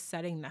you're still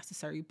setting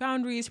necessary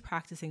boundaries,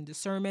 practicing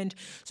discernment.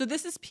 So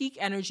this is peak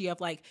energy of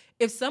like,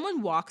 if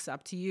someone walks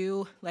up to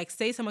you, like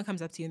say someone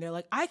comes up to you and they're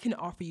like, I can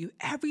offer you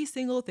every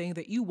single thing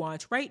that you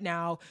want right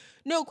now,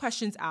 no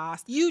questions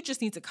asked, you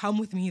just need to come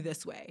with me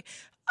this way.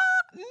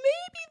 Maybe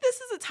this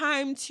is a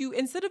time to,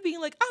 instead of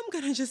being like, I'm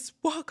gonna just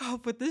walk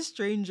off with this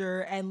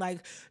stranger and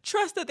like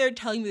trust that they're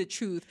telling me the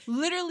truth,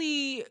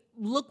 literally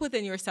look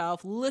within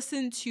yourself,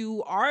 listen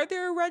to, are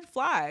there red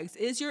flags?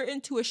 Is your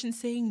intuition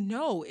saying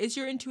no? Is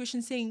your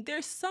intuition saying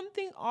there's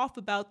something off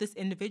about this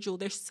individual?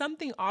 There's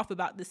something off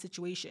about this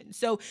situation.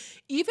 So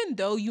even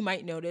though you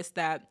might notice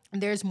that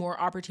there's more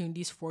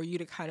opportunities for you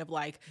to kind of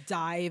like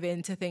dive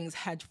into things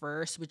head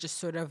first, which is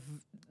sort of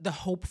the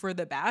hope for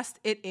the best,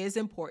 it is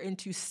important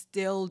to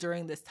still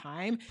during this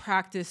time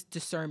practice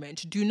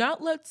discernment. Do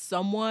not let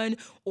someone,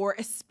 or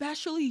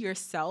especially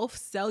yourself,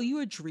 sell you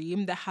a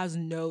dream that has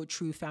no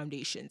true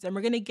foundations. And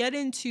we're going to get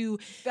into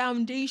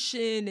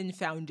foundation and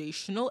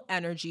foundational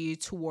energy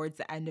towards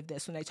the end of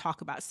this when I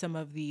talk about some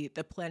of the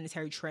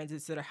planetary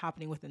transits that are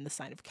happening within the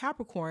sign of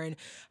Capricorn.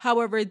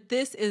 However,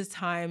 this is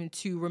time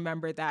to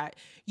remember that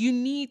you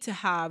need to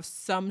have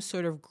some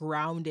sort of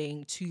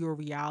grounding to your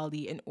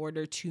reality in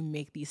order to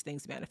make these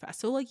things manifest.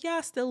 So like,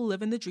 yeah, still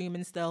live in the dream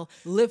and still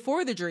live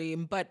for the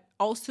dream, but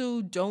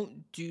also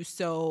don't do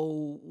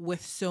so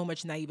with so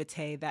much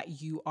naivete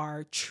that you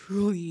are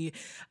truly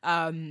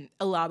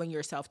allowing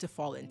yourself to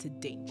fall into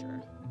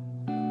danger.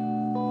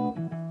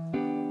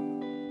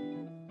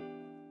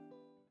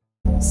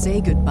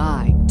 Say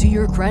goodbye to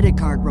your credit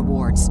card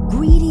rewards.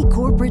 Greedy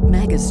corporate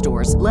mega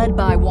stores, led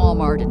by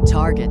Walmart and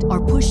Target,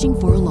 are pushing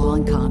for a law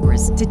in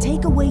Congress to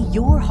take away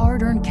your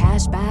hard-earned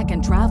cash back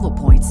and travel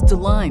points to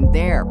line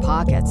their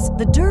pockets.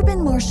 The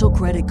Durbin-Marshall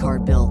credit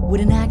card bill would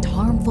enact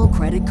harmful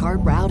credit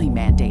card routing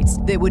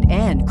mandates that would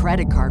end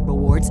credit card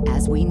rewards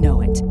as we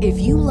know it. If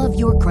you love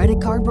your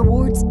credit card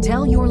rewards,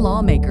 tell your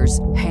lawmakers,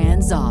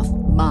 hands off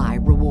my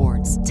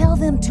rewards. Tell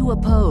them to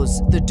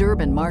oppose the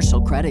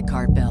Durbin-Marshall credit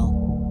card bill.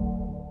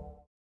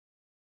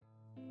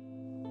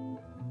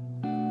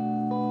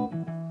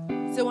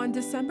 So on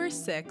December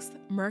 6th,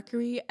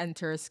 Mercury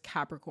enters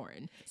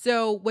Capricorn.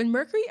 So when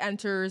Mercury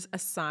enters a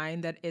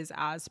sign that is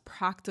as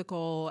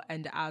practical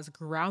and as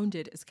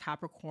grounded as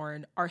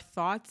Capricorn, our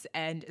thoughts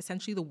and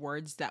essentially the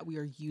words that we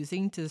are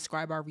using to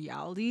describe our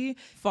reality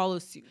follow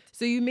suit.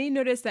 So you may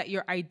notice that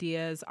your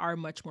ideas are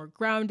much more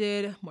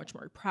grounded, much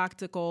more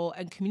practical,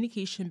 and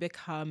communication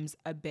becomes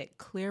a bit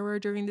clearer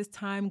during this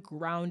time,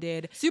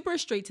 grounded, super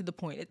straight to the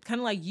point. It's kind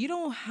of like you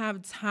don't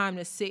have time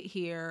to sit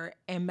here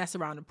and mess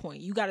around a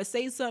point. You got to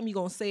say something, you're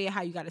going to say it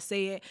how you got to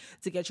say it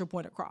to get your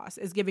point across.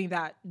 It's giving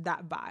that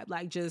vibe,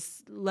 like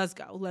just let's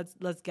go,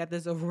 let's get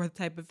this over with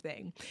type of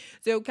thing.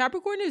 So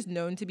Capricorn is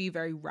known to be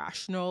very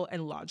rational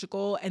and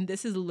logical, and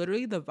this is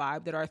literally the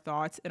vibe that our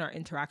thoughts and our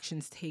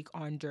interactions take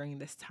on during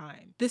this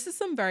time. This is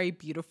some very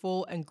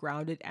beautiful and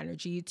grounded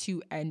energy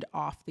to end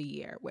off the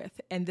year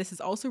with, and this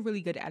is also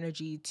really good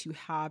energy to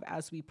have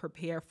as we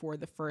prepare for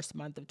the first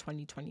month of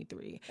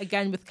 2023.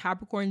 Again, with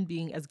Capricorn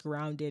being as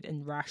grounded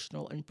and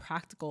rational and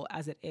practical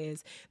as it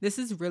is, this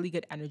is really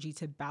good energy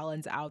to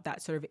balance out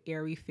that sort of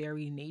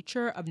airy-fairy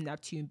nature of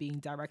Neptune being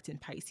direct in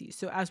Pisces.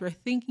 So as we're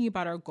thinking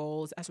about our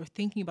goals, as we're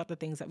thinking about the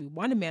things that we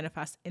want to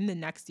manifest in the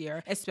next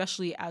year,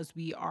 especially as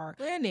we are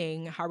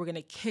planning how we're going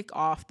to kick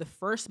off the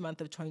first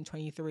month of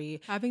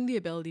 2023, having the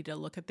ability to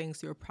look at things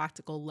through a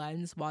practical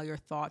lens while your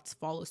thoughts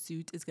follow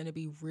suit is going to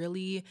be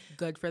really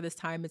good for this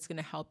time. It's going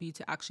to help you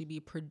to actually be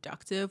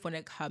productive when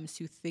it comes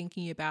to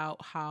thinking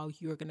about how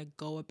you're going to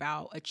go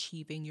about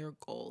achieving your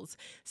goals,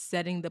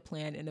 setting the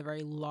plan in a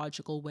very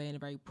logical way, in a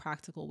very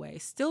practical way,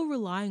 still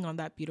relying on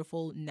that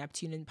beautiful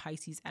Neptune and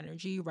Pisces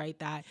energy, right?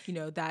 That,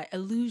 that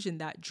illusion,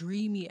 that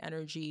dreamy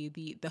energy,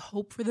 the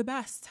hope for the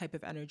best type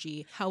of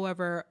energy.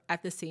 However,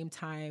 at the same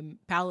time,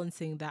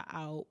 balancing that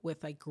out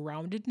with like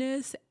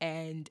groundedness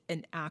and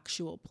an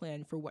actual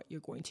plan for what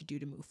you're going to do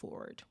to move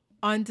forward.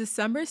 On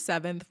December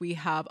 7th, we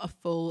have a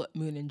full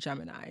moon in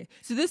Gemini.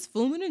 So this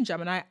full moon in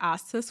Gemini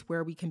asks us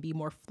where we can be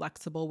more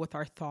flexible with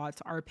our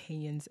thoughts, our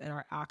opinions, and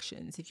our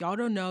actions. If y'all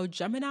don't know,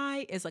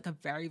 Gemini is like a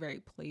very,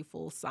 very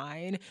playful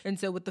sign. And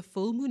so with the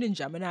full moon in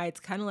Gemini, it's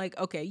kind of like,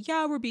 okay,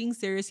 yeah, we're being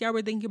serious. Yeah,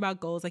 we're thinking about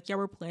goals. Like, yeah,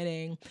 we're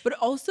planning. But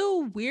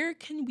also, where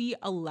can we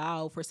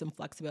allow for some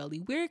flexibility?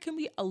 Where can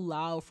we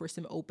allow for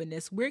some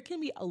openness? Where can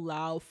we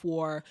allow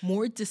for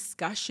more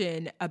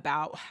discussion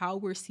about how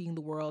we're seeing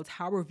the world,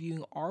 how we're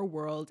viewing our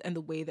world, and the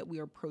way that we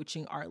are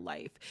approaching our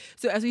life?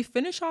 So as we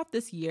finish off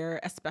this year,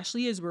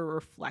 especially as we're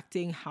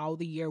reflecting how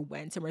the year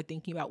went and we're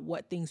thinking about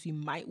what things we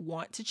might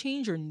want to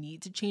change or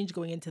need to change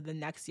going into the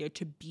next year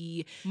to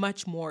be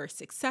much more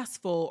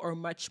successful or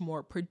much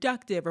more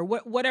productive, or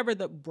whatever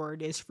the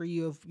word is for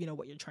you of,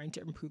 what you're trying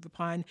to improve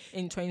upon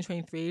in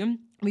 2023,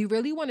 we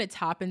really want to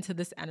tap into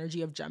this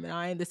energy of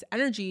Gemini. This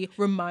energy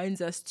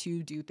reminds us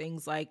to do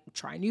things like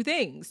try new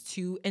things,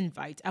 to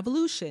invite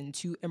evolution,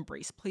 to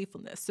embrace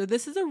playfulness. So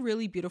this is a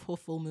really beautiful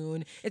full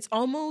moon. It's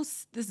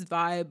almost this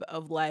vibe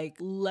of like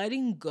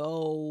letting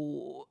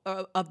go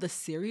of the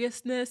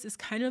seriousness is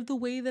kind of the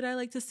way that I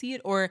like to see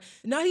it, or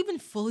not even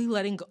fully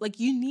letting go. Like,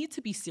 you need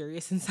to be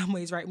serious in some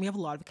ways, right? And we have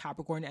a lot of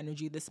Capricorn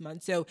energy this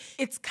month. So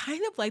it's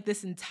kind of like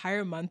this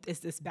entire month is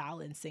this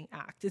balancing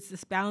act. It's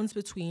this balance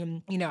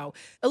between,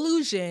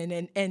 illusion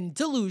and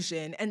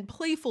delusion and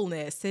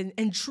playfulness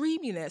and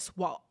dreaminess,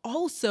 while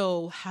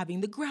also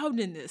having the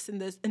groundedness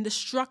and the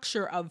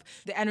structure of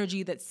the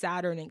energy that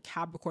Saturn and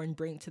Capricorn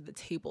bring to the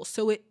table. people.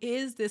 So it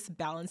is this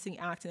balancing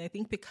act. And I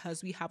think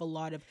because we have a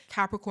lot of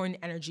Capricorn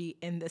energy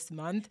in this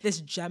month, this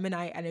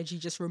Gemini energy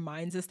just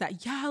reminds us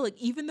that, yeah, like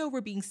even though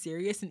we're being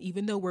serious and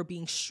even though we're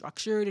being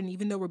structured and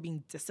even though we're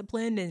being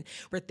disciplined and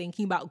we're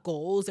thinking about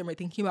goals and we're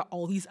thinking about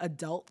all these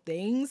adult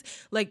things,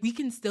 like we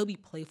can still be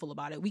playful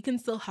about it. We can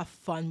still have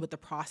fun with the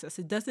process.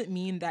 It doesn't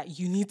mean that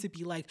you need to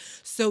be like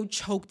so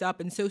choked up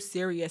and so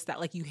serious that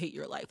like you hate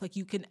your life. Like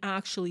you can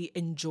actually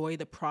enjoy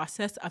the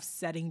process of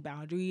setting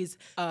boundaries,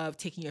 of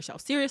taking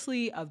yourself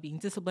seriously, of being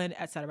disciplined,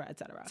 etc.,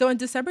 etc. So on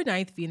December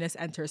 9th, Venus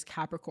enters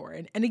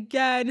Capricorn. And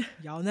again,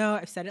 y'all know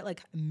I've said it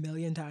like a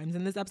million times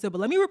in this episode, but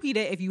let me repeat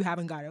it if you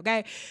haven't got it,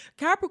 okay?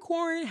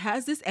 Capricorn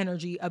has this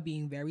energy of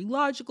being very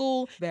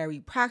logical, very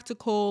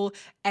practical.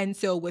 And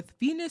so with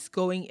Venus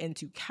going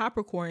into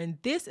Capricorn,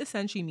 this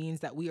essentially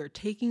means that we are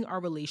taking our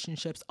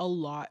relationships a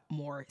lot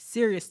more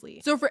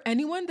seriously. So for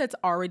anyone that's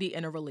already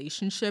in a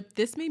relationship,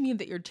 this may mean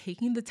that you're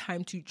taking the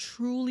time to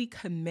truly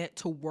commit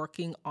to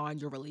working on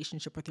your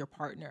relationship with your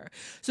partner.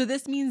 So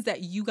this means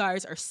that you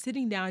guys are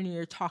sitting down and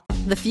you're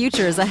talking. The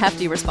future is a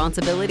hefty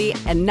responsibility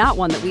and not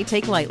one that we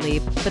take lightly,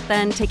 but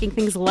then taking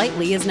things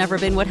lightly has never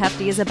been what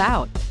Hefty is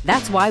about.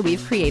 That's why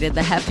we've created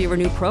the Hefty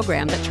Renew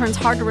program that turns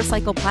hard to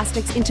recycle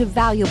plastics into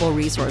valuable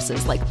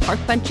resources like park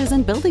benches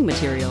and building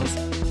materials.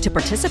 To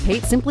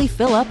participate, simply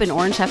fill up an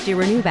orange Hefty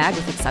Renew bag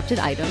with accepted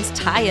items,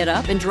 tie it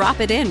up, and drop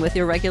it in with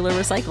your regular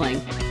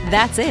recycling.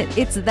 That's it.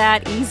 It's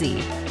that easy.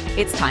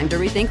 It's time to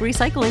rethink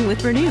recycling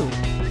with Renew.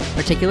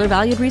 Particular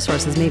valued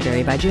resources may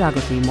vary by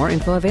geography. More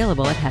info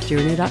available at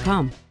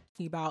heftyrenew.com.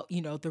 About,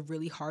 the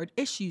really hard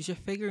issues. You're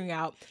figuring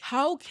out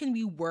how can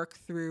we work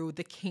through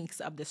the kinks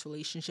of this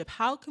relationship?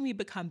 How can we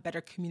become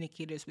better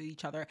communicators with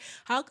each other?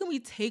 How can we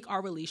take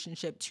our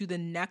relationship to the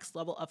next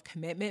level of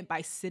commitment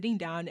by sitting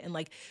down and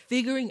like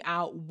figuring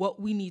out what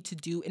we need to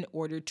do in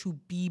order to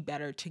be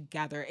better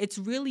together? It's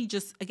really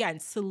just, again,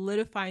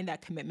 solidifying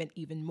that commitment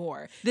even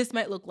more. This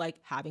might look like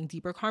having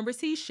deeper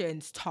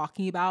conversations,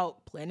 talking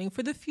about planning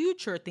for the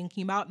future,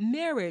 thinking about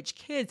marriage,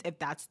 kids, if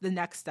that's the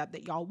next step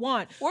that y'all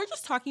want, or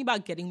just talking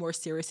about getting more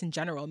serious in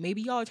general.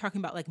 Maybe y'all are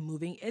talking about like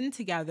moving in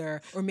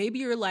together, or maybe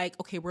you're like,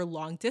 okay, we're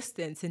long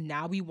distance and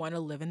now we want to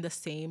live in the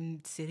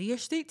same city or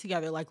state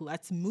together. Like,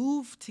 let's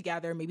move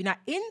together, maybe not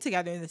in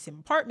together in the same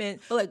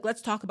apartment, but like,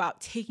 let's talk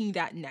about taking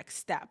that next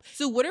step.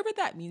 So whatever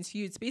that means for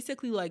you, it's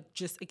basically like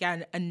just,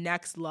 again, a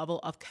next level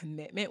of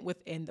commitment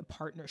within the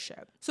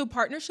partnership. So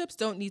partnerships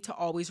don't need to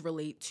always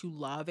relate to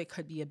love. It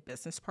could be a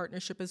business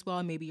partnership as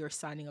well. Maybe you're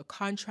signing a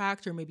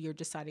contract, or maybe you're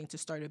deciding to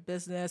start a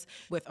business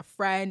with a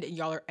friend and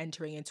y'all are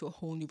entering into a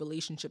whole new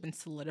relationship and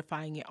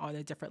solidifying it on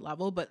a different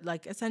level. But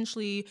like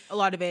essentially a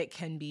lot of it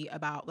can be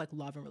about like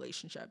love and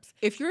relationships.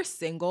 If you're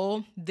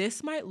single,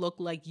 this might look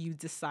like you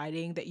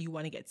deciding that you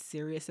want to get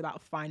serious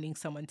about finding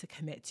someone to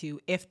commit to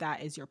if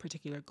that is your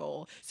particular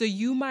goal. So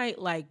you might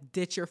like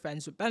ditch your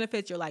friends with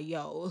benefits. You're like,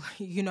 yo,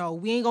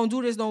 we ain't gonna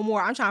do this no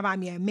more. I'm trying to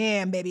find me a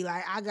man, baby.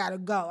 Like, I gotta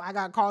go. I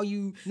gotta call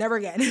you never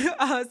again.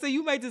 So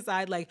you might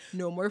decide like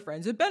no more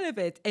friends with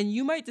benefits. And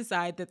you might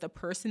decide that the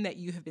person that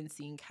you have been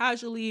seeing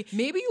casually,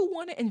 maybe you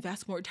want to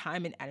invest more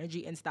time and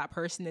energy into that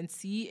person and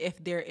see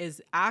if there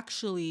is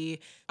actually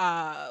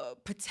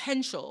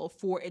potential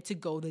for it to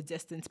go the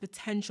distance,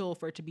 potential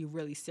for it to be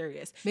really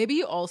serious. Maybe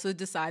you also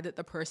decide that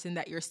the person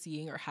that you're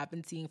seeing or have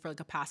been seeing for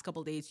like a past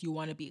couple days, you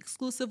want to be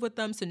exclusive with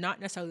them. So not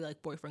necessarily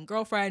like boyfriend,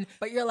 girlfriend,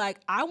 but you're like,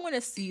 I want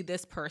to see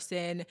this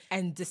person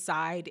and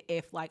decide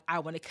if like I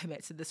want to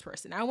commit to this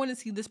person. I want to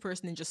see this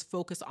person and just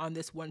focus on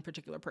this one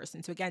particular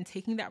person. So again,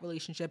 taking that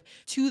relationship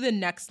to the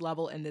next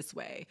level in this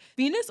way.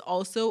 Venus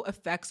also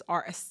affects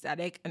our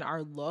aesthetic and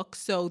our look.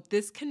 So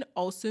this can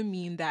also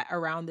mean that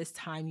around this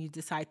time you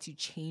decide to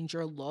change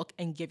your look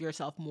and give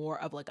yourself more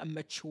of like a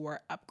mature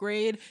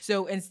upgrade.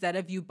 So instead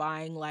of you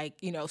buying like,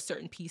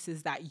 certain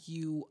pieces that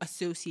you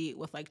associate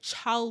with like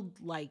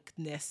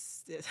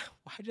childlikeness,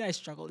 why did I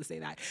struggle to say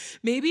that?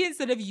 Maybe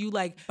instead of you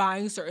like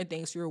buying certain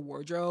things for your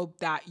wardrobe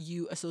that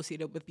you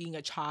associated with being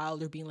a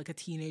child or being like a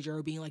teenager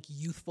or being like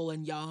youthful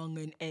and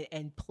young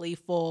and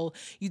playful,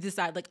 you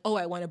decide like, oh,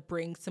 I want to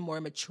bring some more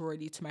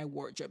maturity to my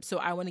wardrobe. So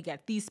I want to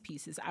get these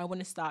pieces. I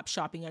want to stop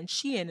shopping on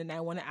Shein and I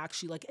want to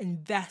actually like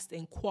invest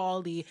in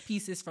quality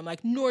pieces from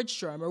like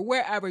Nordstrom or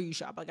wherever you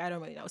shop. Like, I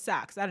don't really know,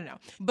 Saks, I don't know.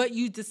 But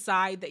you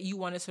decide that you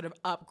want to sort of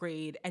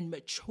upgrade and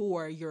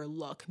mature your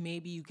look.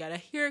 Maybe you get a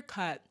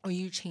haircut or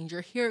you change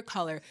your hair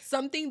color,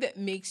 something that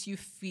makes you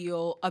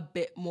feel a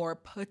bit more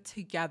put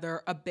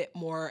together, a bit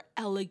more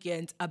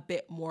elegant, a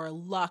bit more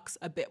luxe,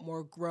 a bit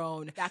more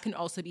grown. That can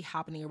also be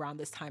happening around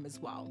this time as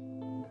well.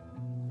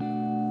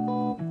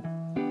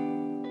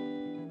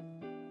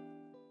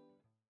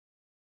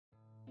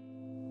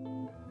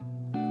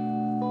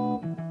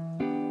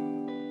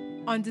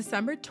 On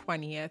December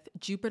 20th,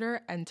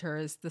 Jupiter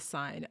enters the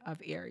sign of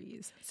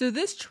Aries. So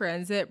this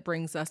transit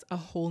brings us a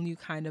whole new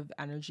kind of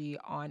energy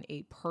on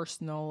a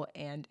personal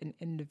and an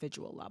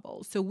individual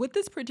level. So with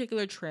this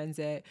particular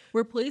transit,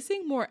 we're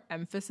placing more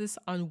emphasis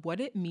on what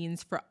it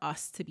means for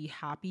us to be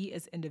happy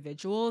as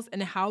individuals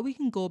and how we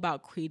can go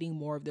about creating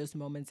more of those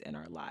moments in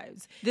our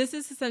lives. This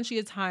is essentially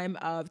a time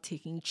of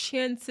taking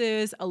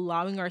chances,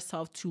 allowing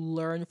ourselves to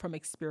learn from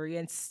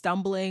experience,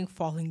 stumbling,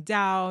 falling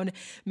down,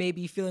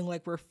 maybe feeling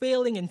like we're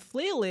failing and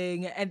flailing,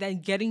 and then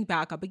getting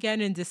back up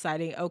again and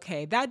deciding,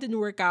 okay, that didn't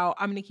work out.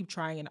 I'm going to keep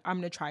trying and I'm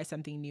going to try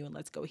something new and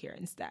let's go here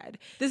instead.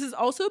 This is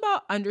also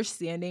about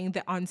understanding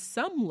that on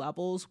some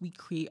levels, we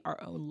create our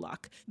own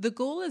luck. The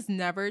goal is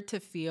never to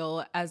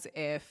feel as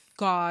if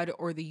God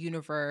or the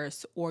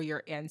universe or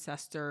your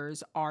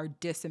ancestors are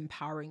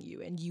disempowering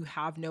you and you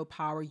have no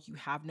power, you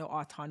have no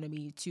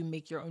autonomy to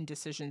make your own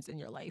decisions in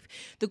your life.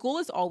 The goal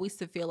is always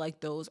to feel like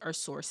those are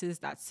sources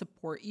that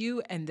support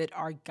you and that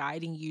are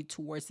guiding you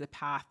towards the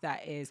path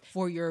that is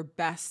for your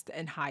best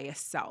and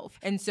highest self.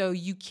 And so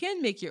you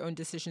can make your own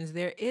decisions.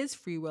 There is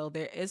free will,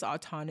 there is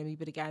autonomy.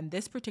 But again,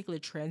 this particular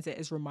transit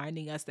is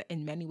reminding us that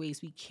in many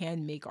ways we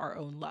can make our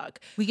own luck.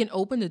 We can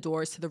open the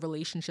doors to the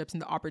relationships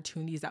and the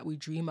opportunities that we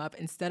dream of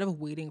instead of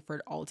waiting for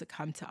it all to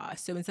come to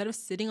us. So instead of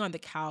sitting on the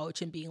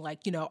couch and being like,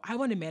 I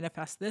want to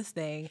manifest this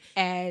thing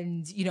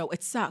and,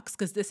 it sucks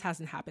because this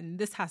hasn't happened and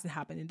this hasn't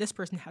happened and this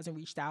person hasn't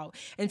reached out,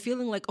 and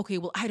feeling like, okay,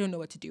 well, I don't know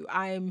what to do.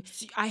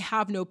 I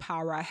have no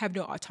power. I have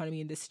no autonomy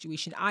in this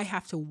situation. I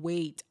have to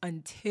wait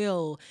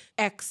until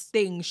X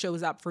thing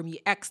shows up for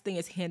me. X thing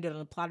is handed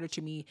on a platter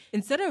to me.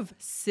 Instead of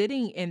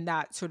sitting in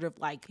that sort of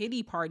like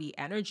pity party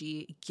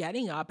energy,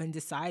 getting up and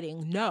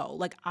deciding, no,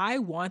 like I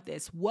want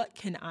this. What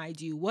can I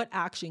do? What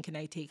action can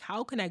I take?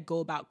 How can I go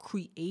about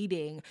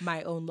creating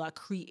my own luck,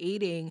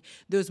 creating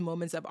those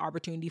moments of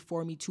opportunity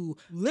for me to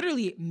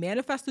literally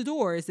manifest the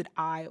doors that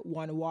I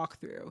want to walk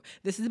through?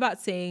 This is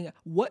about saying,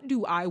 what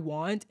do I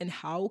want and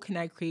how can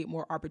I create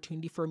more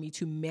opportunity for me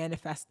to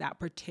manifest that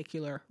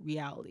particular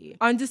reality?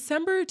 On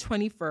December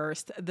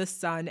 21st, the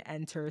sun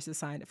enters the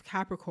sign of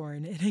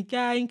Capricorn. And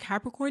again,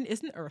 Capricorn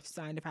is an earth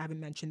sign, if I haven't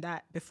mentioned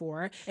that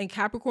before. And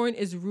Capricorn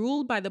is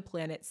ruled by the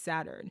planet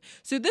Saturn.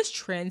 So this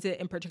transit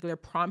in particular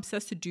prompts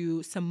us to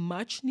do some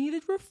much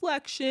needed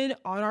reflection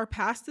on our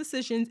past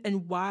decisions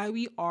and why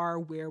we are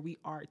where we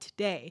are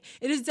today.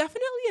 It is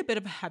definitely a bit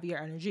of a heavier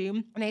energy.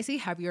 And I say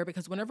heavier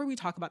because whenever we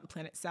talk about the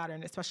planet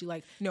Saturn,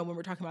 especially when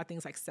we're talking about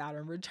things like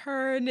Saturn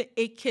return,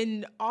 it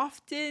can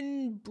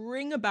often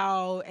bring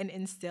about and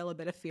instill a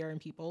bit of fear in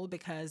people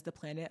because the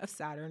planet of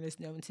Saturn is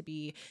known to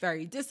be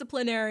very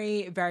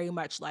disciplinary, very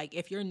much like,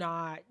 if you're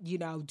not,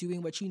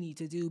 doing what you need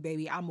to do,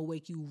 baby, I'm gonna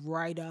wake you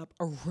right up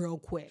real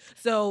quick.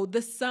 So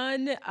the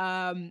sun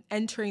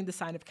entering the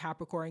sign of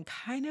Capricorn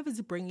kind of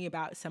is bringing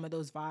about some of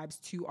those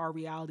vibes to our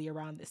reality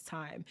around this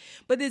time.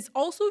 But it's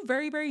also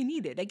very, very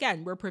needed.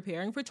 Again, we're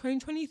preparing for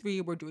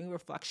 2023. We're doing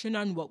reflection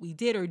on what we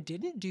did or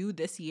didn't do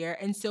this year.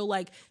 And so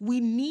we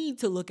need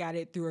to look at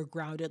it through a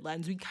grounded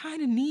lens. We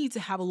kind of need to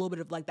have a little bit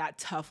of that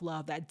tough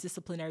love, that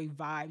disciplinary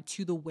vibe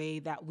to the way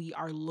that we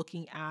are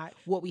looking at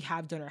what we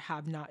have done or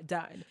have not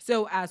done.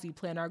 So as we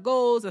plan our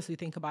goals, as we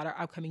think about our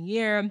upcoming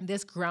year,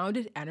 this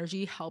grounded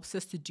energy helps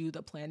us to do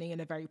the planning in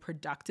a very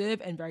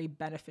productive and very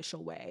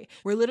beneficial way.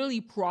 We're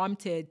literally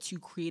prompted to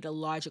create a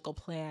logical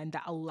plan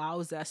that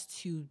allows us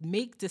to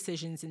make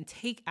decisions and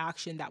take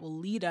action that will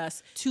lead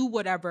us to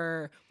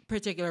whatever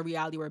particular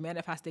reality we're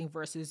manifesting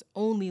versus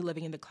only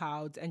living in the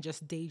clouds and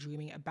just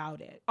daydreaming about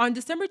it. On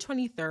December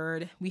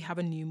 23rd, we have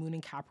a new moon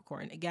in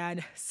Capricorn.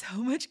 Again, so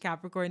much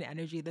Capricorn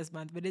energy this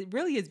month, but it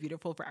really is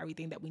beautiful for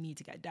everything that we need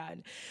to get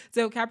done.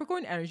 So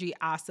Capricorn energy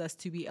asks us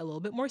to be a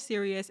little bit more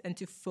serious and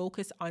to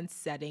focus on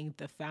setting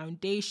the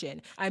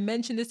foundation. I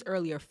mentioned this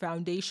earlier,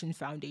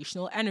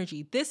 foundational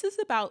energy. This is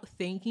about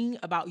thinking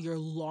about your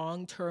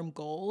long-term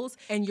goals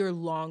and your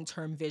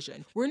long-term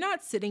vision. We're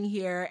not sitting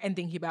here and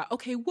thinking about,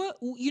 okay,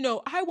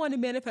 I want to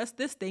manifest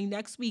this thing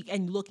next week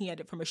and looking at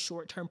it from a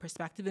short-term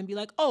perspective and be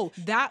like, oh,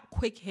 that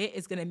quick hit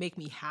is going to make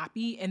me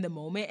happy in the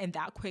moment and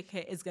that quick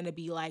hit is going to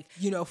be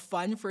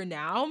fun for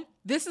now.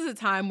 This is a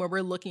time where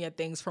we're looking at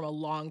things from a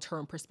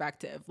long-term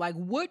perspective.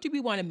 What do we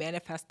want to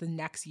manifest the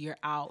next year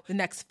out, the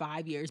next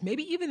 5 years,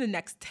 maybe even the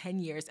next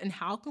 10 years? And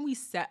how can we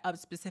set up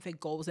specific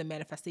goals and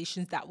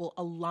manifestations that will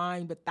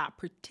align with that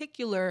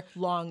particular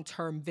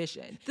long-term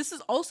vision? This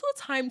is also a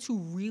time to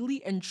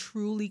really and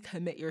truly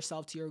commit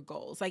yourself to your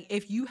goals.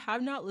 If you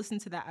have not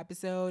listened to that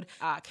episode,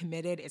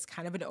 Committed, it's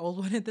kind of an old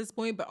one at this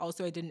point, but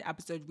also I did an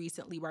episode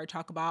recently where I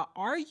talk about,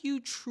 are you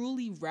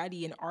truly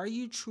ready and are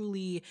you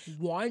truly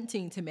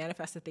wanting to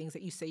manifest the things things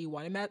that you say you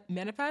want to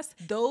manifest,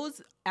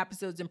 those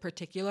episodes in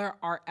particular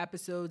are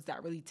episodes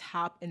that really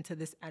tap into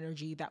this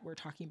energy that we're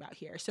talking about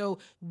here. So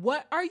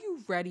what are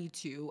you ready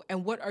to,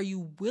 and what are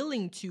you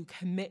willing to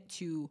commit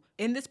to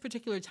in this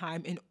particular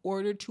time in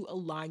order to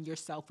align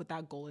yourself with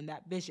that goal and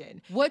that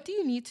vision? What do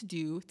you need to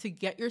do to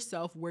get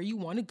yourself where you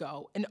want to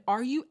go? And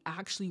are you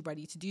actually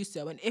ready to do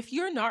so? And if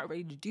you're not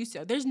ready to do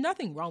so, there's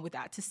nothing wrong with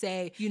that. To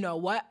say, you know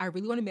what, I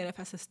really want to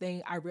manifest this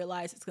thing. I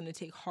realize it's going to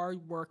take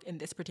hard work in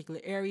this particular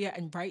area.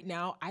 And right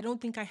now, I don't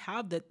think I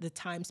have the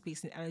time,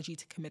 space, and energy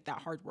to commit that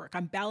hard work.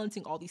 I'm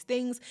balancing all these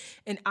things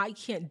and I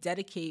can't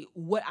dedicate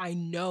what I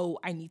know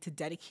I need to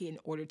dedicate in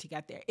order to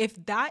get there.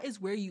 If that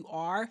is where you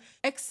are,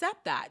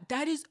 accept that.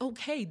 That is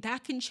okay.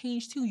 That can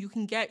change too. You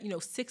can get,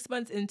 6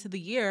 months into the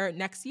year,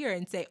 next year,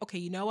 and say, okay,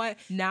 you know what?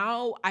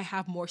 Now I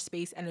have more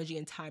space, energy,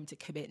 and time to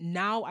commit.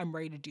 Now I'm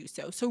ready to do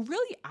so. So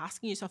really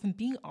asking yourself and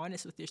being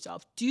honest with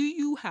yourself, do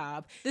you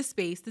have the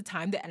space, the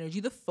time, the energy,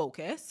 the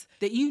focus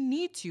that you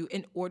need to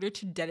in order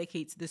to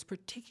dedicate to this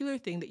particular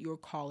thing that you're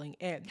calling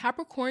in?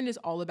 Capricorn is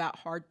all about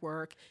hard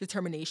work,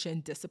 determination,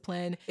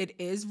 discipline. It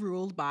is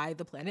ruled by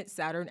the planet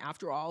Saturn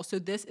after all. So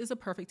this is a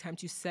perfect time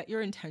to set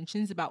your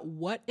intentions about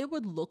what it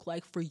would look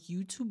like for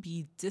you to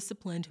be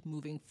disciplined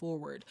moving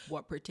forward.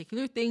 What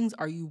particular things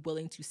are you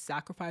willing to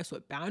sacrifice?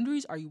 What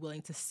boundaries are you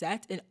willing to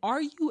set? And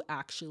are you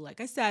actually,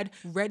 like I said,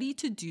 ready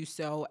to do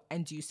so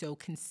and do so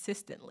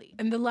consistently?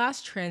 And the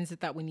last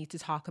transit that we need to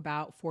talk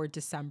about for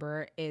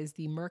December is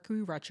the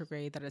Mercury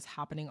retrograde that is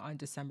happening on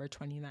December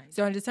 29th.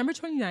 So on December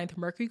 29th,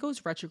 Mercury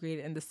goes retrograde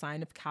in the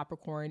sign of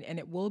Capricorn, and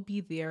it will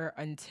be there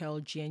until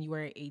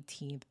January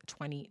 18th,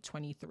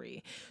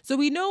 2023. So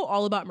we know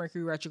all about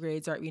Mercury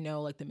retrogrades, right? We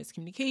know like the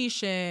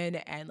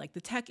miscommunication and like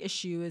the tech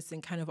issues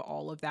and kind of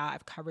all of that.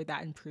 I've covered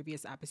that in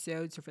previous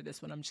episodes. So for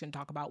this one, I'm just going to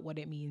talk about what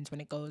it means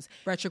when it goes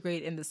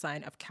retrograde in the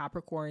sign of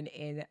Capricorn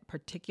in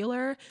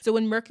particular. So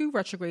when Mercury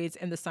retrogrades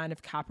in the sign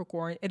of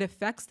Capricorn, it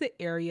affects the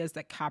areas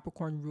that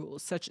Capricorn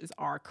rules, such as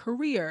our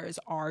careers,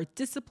 our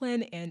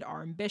discipline, and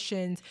our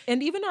ambitions,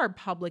 and even our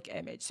public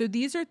image. So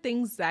these are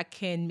things that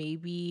can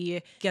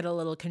maybe get a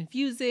little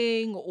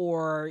confusing,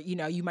 or,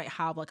 you might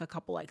have like a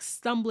couple like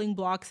stumbling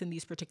blocks in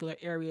these particular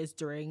areas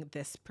during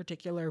this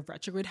particular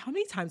retrograde. How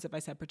many times have I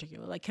said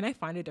particular? Like, can I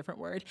find a different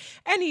word?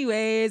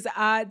 Anyways,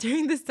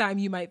 during this time,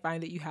 you might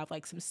find that you have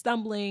like some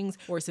stumblings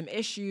or some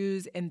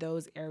issues in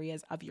those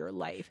areas of your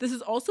life. This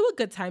is also a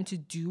good time to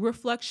do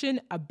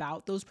reflection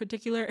about those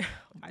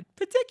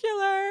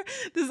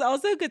this is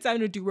also a good time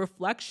to do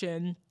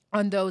reflection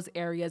on those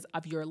areas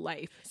of your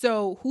life.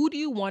 So who do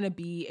you want to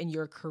be in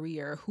your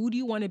career? Who do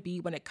you want to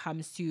be when it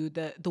comes to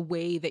the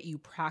way that you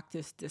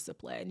practice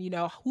discipline?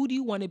 Who do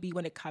you want to be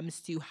when it comes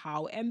to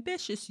how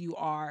ambitious you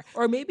are?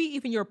 Or maybe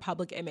even your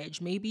public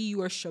image. Maybe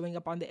you are showing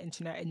up on the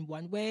internet in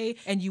one way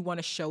and you want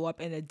to show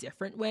up in a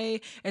different way.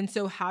 And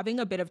so having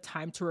a bit of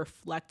time to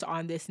reflect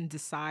on this and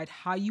decide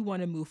how you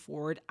want to move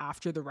forward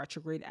after the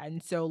retrograde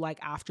ends. So like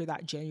after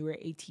that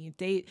January 18th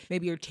date,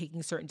 maybe you're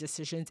taking certain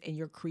decisions in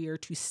your career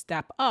to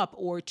step up,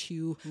 or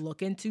to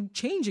look into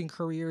changing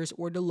careers,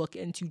 or to look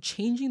into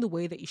changing the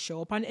way that you show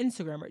up on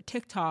Instagram or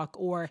TikTok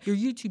or your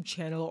YouTube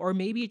channel. Or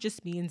maybe it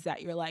just means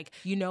that you're like,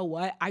 you know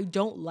what? I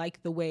don't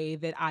like the way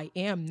that I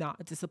am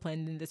not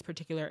disciplined in this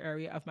particular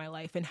area of my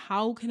life. And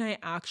how can I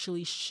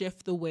actually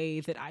shift the way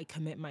that I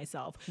commit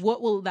myself?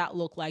 What will that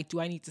look like?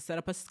 Do I need to set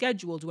up a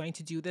schedule? Do I need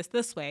to do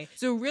this way?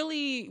 So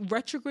really,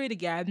 retrograde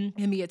again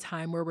can be a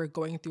time where we're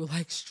going through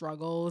like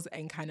struggles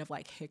and kind of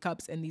like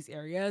hiccups in these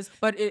areas.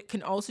 But it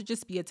can also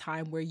just be a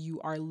time where you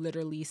are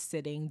literally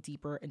sitting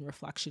deeper in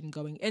reflection,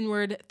 going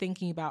inward,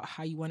 thinking about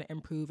how you want to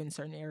improve in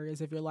certain areas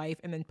of your life,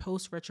 and then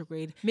post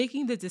retrograde,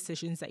 making the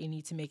decisions that you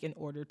need to make in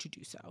order to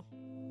do so.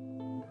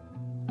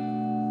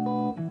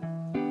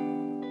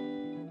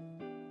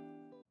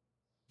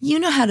 You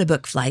know how to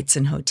book flights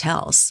and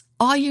hotels.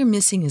 All you're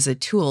missing is a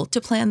tool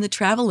to plan the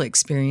travel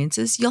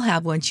experiences you'll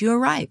have once you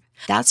arrive.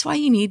 That's why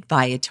you need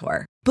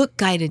Viator. Book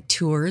guided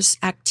tours,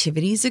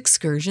 activities,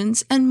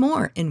 excursions, and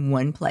more in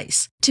one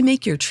place to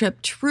make your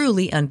trip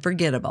truly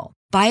unforgettable.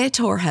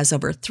 Viator has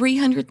over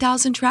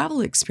 300,000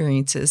 travel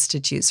experiences to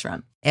choose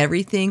from.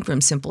 Everything from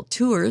simple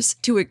tours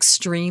to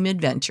extreme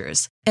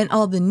adventures, and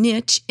all the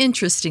niche,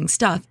 interesting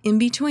stuff in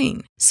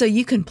between. So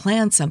you can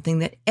plan something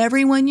that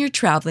everyone you're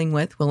traveling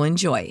with will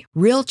enjoy.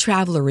 Real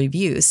traveler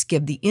reviews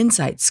give the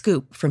inside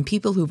scoop from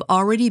people who've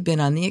already been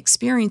on the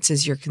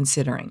experiences you're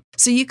considering.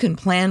 So you can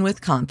plan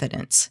with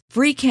confidence.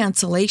 Free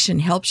cancellation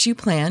helps you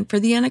plan for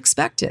the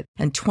unexpected.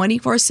 And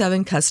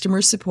 24/7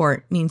 customer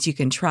support means you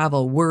can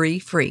travel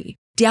worry-free.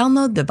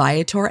 Download the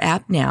Viator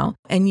app now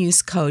and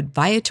use code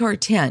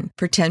Viator10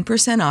 for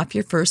 10% off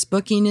your first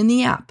booking in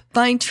the app.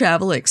 Find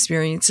travel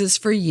experiences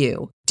for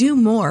you. Do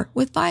more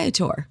with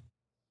Viator.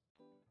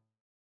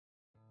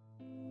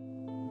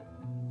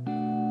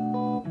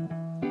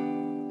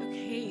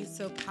 Okay,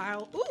 so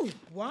pile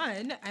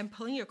one, I'm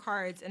pulling your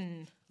cards,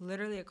 and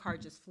Literally a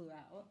card just flew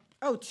out.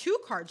 Oh, 2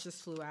 cards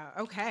just flew out.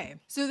 Okay.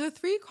 So the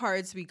 3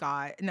 cards we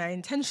got, and I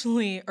intended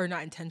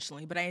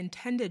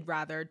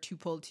rather to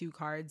pull 2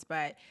 cards,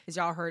 but as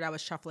y'all heard, I was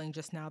shuffling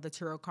just now the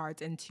tarot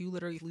cards and 2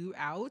 literally flew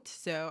out.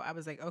 So I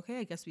was like, okay,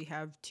 I guess we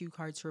have 2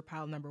 cards for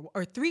pile number 1,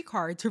 or 3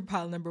 cards for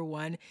pile number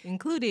 1,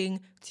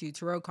 including 2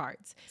 tarot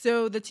cards.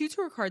 So the 2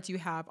 tarot cards you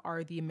have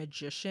are the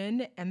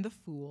Magician and the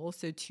Fool.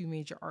 So 2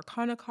 major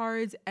arcana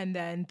cards. And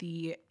then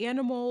the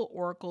Animal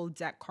Oracle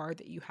deck card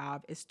that you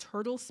have is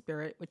Turtle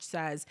Spirit, which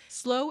says,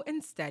 slow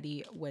and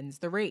steady wins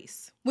the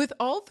race. With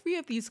all 3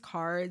 of these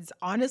cards,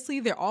 honestly,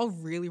 they're all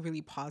really,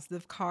 really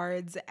positive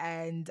cards.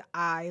 And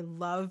I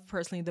love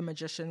personally the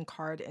Magician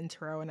card in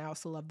tarot, and I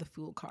also love the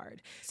Fool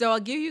card. So I'll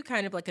give you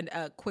kind of like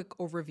a quick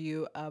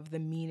overview of the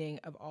meaning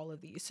of all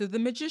of these. So the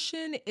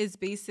Magician is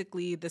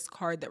basically this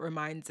card that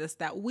reminds us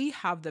that we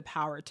have the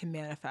power to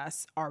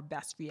manifest our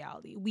best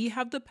reality. We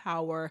have the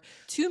power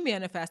to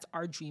manifest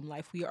our dream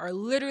life. We are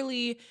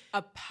literally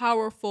a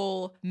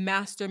powerful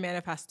master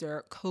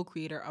manifestor,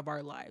 co-creator of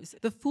our lives.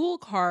 The Fool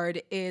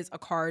card is a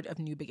card of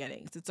new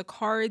beginnings. It's a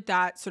card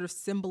that sort of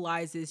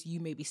symbolizes you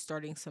maybe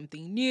starting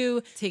something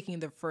new, taking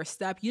the first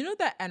step. You know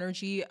that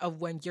energy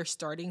of when you're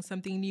starting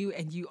something new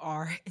and you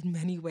are in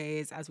many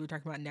ways, as we're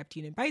talking about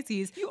Neptune and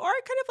Pisces, you are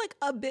kind of like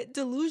a bit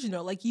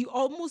delusional. Like you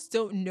almost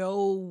don't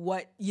know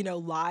what,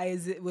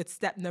 lies with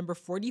step number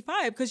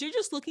 45 because you're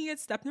just looking at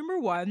step number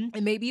 1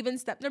 and maybe even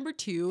step number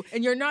 2.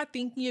 And you're not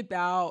thinking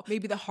about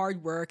maybe the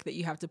hard work that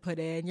you have to put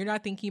in. You're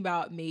not thinking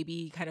about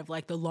maybe kind of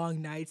like the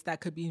long nights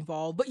that could be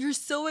involved, but you're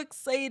so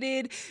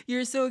excited.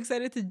 You're so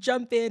excited to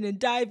jump in and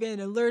dive in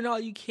and learn all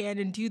you can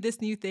and do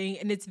this new thing.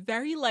 And it's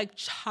very like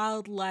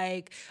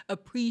childlike,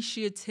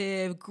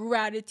 appreciative,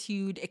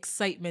 gratitude,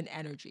 excitement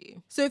energy.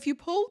 So if you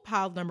pull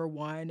pile number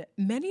 1,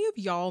 many of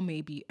y'all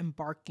may be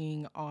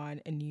embarking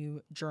on a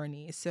new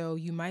journey. So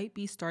you might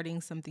be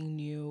starting something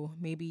new.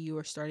 Maybe you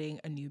are starting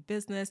a new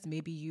business.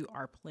 Maybe you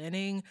are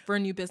planning for a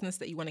new business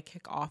that you want to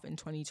kick off in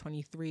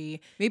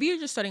 2023. Maybe you're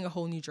just starting a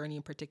whole new journey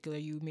in particular.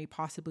 You may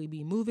possibly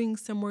be moving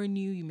somewhere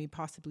new. You may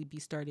possibly be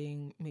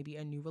starting maybe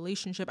a new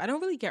relationship. I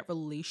don't really get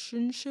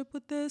relationship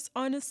with this,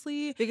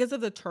 honestly, because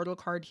of the turtle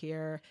card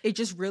here. It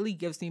just really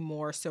gives me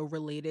more so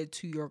related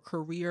to your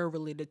career,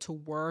 related to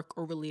work,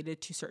 or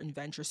related to certain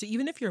ventures. So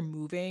even if you're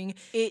moving,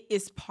 it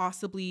is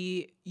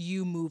possibly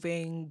you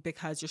moving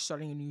because you're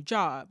starting a new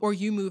job, or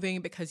you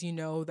moving because you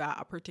know that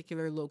a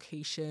particular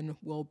location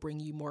will bring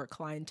you more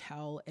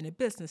clientele in a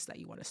business that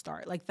you want to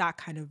start, like that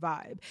kind of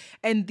vibe.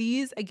 And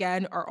these,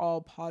 again, are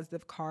all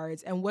positive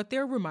cards. And what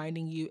they're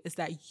reminding you is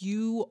that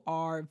you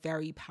are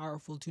very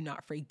powerful. Do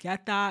not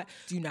forget that.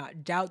 Do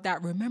not doubt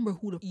that. Remember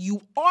who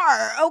you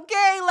are,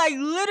 okay? Like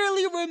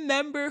literally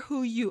remember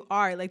who you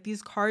are. Like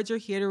these cards are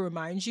here to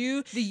remind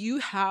you that you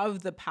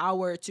have the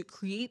power to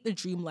create the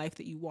dream life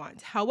that you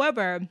want.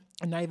 However,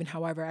 and not even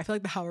however, I feel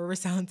like the however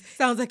sounds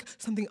like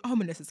something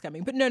ominous is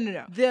coming, but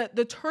no.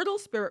 The Turtle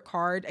Spirit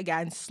card,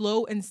 again,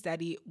 slow and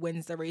steady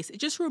wins the race. It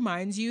just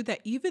reminds you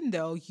that even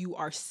though you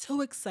are so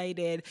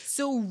excited,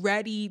 so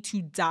ready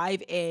to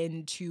dive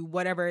into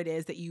whatever it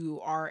is that you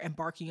are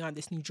embarking on,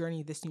 this new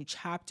journey, this new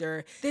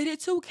chapter, that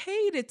it's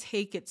okay to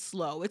take it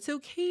slow. It's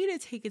okay to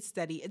take it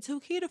steady. It's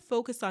okay to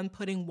focus on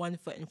putting one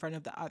foot in front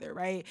of the other,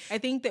 right? I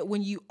think that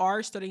when you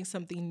are starting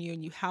something new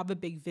and you have a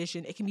big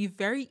vision, it can be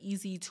very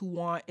easy to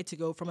want it to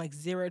go from like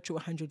 0 to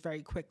 100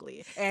 very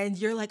quickly. And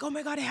you're like, oh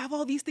my God, I have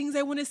all these things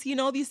I want to see and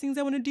all these things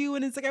I want to do.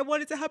 And it's like, I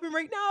want it to happen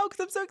right now because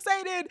I'm so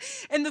excited.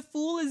 And the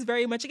Fool is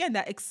very much, again,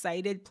 that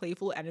excited,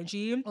 playful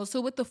energy.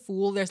 Also with the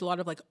Fool, there's a lot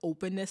of like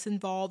openness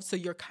involved. So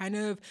you're kind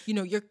of,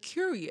 you're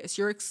curious,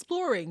 you're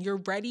exploring, you're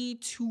ready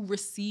to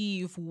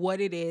receive what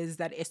it is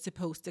that is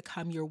supposed to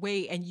come your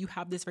way. And you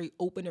have this very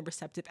open and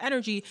receptive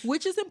energy,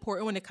 which is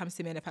important when it comes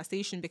to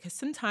manifestation, because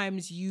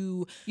sometimes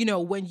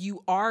when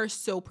you are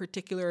so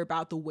particular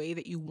about the way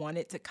that you want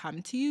it to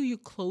come to you, you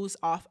close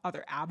off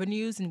other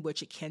avenues in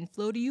which it can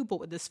flow to you. But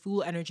with this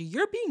Fool energy,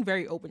 you're being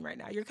very open right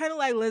now. You're kind of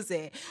like,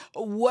 listen,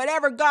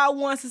 whatever God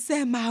wants to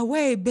send my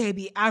way,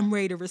 baby, I'm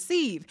ready to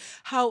receive.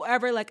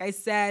 However, like I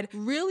said,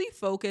 really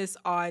focus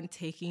on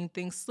taking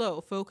things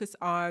slow. Focus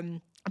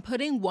on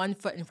putting one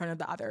foot in front of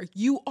the other.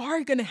 You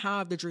are going to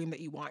have the dream that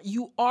you want.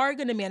 You are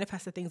going to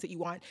manifest the things that you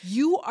want.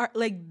 You are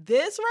like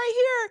this right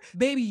here,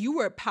 baby, you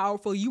were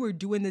powerful. You were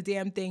doing the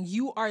damn thing.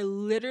 You are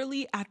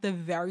literally at the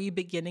very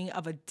beginning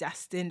of a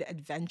destined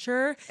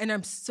adventure. And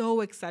I'm so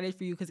excited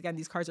for you because, again,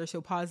 these cards are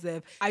so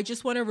positive. I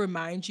just want to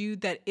remind you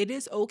that it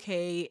is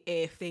okay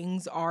if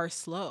things are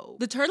slow.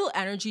 The turtle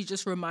energy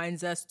just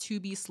reminds us to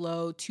be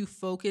slow, to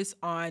focus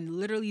on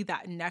literally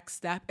that next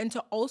step, and to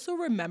also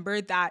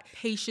remember that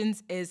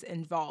patience is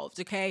involved. involved,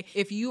 okay?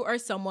 If you are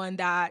someone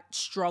that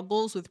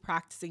struggles with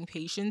practicing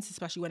patience,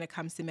 especially when it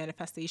comes to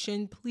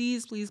manifestation,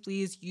 please, please,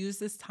 please use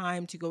this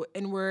time to go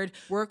inward,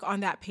 work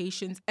on that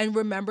patience, and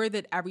remember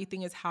that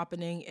everything is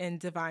happening in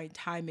divine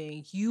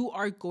timing. You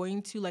are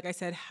going to, like I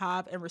said,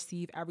 have and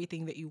receive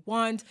everything that you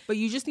want, but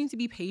you just need to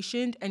be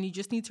patient, and you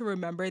just need to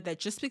remember that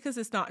just because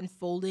it's not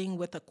unfolding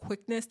with a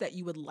quickness that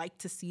you would like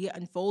to see it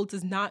unfold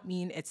does not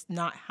mean it's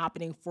not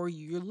happening for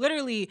you. You're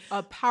literally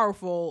a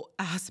powerful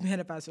ass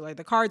manifestor. Like,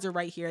 the cards are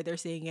right here. They're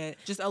saying it.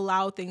 Just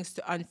allow things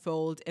to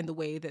unfold in the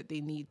way that they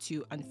need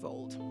to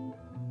unfold.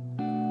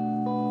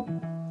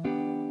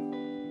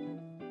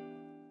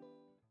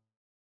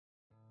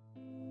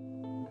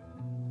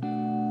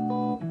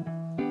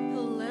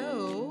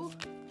 Hello,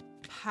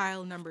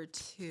 pile number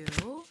 2.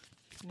 I'm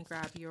gonna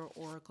grab your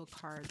oracle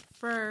card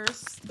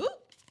first. Ooh,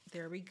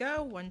 there we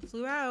go. One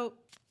flew out.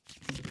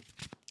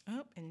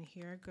 Oh, and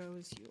here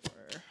goes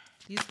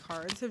these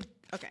cards have,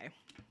 okay.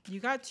 You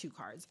got 2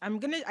 cards. I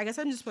guess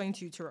I'm just playing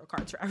 2 tarot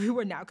cards for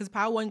everyone now, because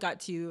pile 1 got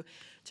 2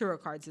 tarot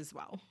cards as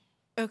well.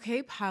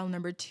 Okay, pile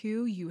number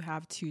 2, you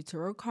have 2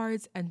 tarot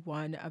cards and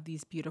 1 of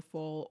these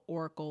beautiful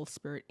oracle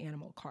spirit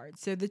animal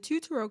cards. So the 2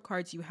 tarot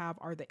cards you have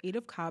are the 8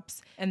 of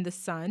Cups and the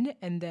Sun,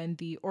 and then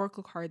the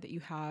oracle card that you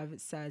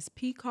have says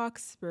Peacock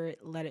Spirit,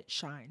 Let It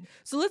Shine.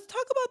 So let's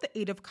talk about the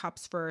 8 of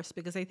Cups first,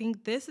 because I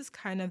think this is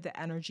kind of the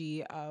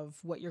energy of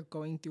what you're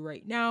going through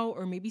right now,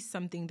 or maybe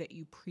something that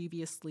you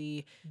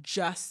previously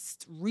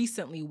just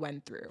recently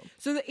went through.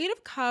 So the 8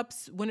 of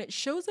Cups, when it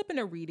shows up in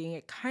a reading,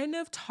 it kind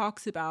of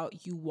talks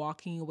about you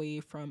walking away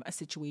from a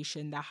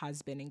situation that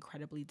has been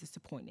incredibly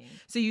disappointing.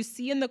 So you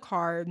see in the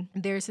card,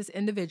 there's this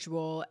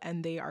individual,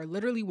 and they are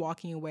literally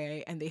walking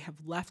away, and they have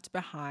left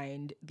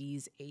behind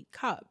these 8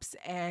 cups.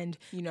 And,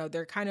 you know,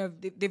 they're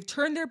they've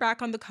turned their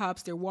back on the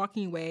cups, they're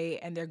walking away,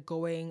 and they're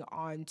going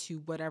on to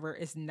whatever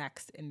is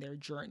next in their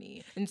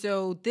journey. And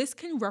so this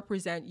can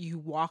represent you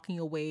walking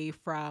away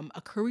from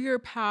a career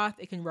path.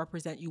 It can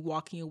represent you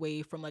walking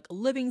away from like a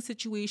living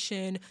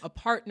situation, a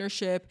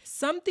partnership,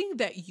 something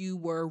that you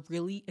were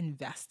really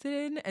invested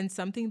in, and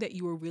something that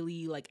you were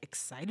really like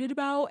excited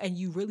about, and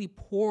you really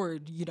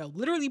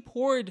literally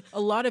poured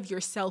a lot of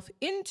yourself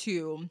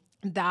into,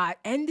 that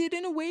ended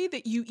in a way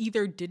that you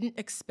either didn't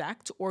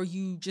expect, or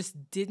you just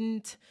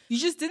didn't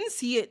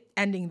see it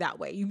ending that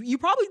way. You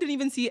probably didn't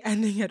even see it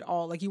ending at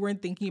all. Like, you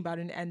weren't thinking about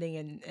an ending,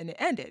 and it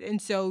ended. And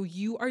so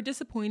you are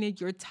disappointed,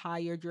 you're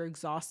tired, you're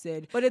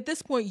exhausted. But at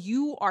this point,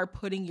 you are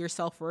putting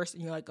yourself first,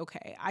 and you're like,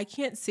 okay, I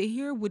can't sit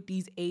here with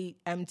these 8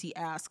 empty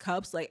ass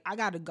cups. Like, I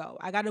gotta go.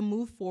 I gotta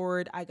move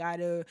forward. I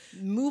gotta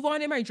move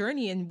on in my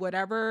journey, and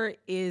whatever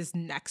is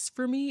next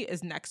for me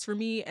is next for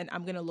me. And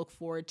I'm gonna look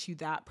forward to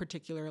that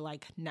particular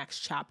like next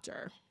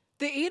chapter.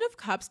 The 8 of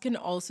Cups can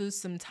also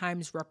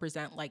sometimes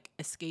represent like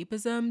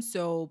escapism.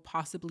 So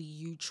possibly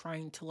you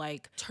trying to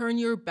like turn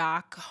your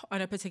back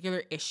on a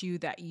particular issue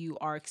that you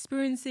are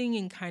experiencing,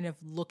 and kind of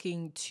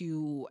looking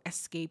to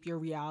escape your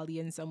reality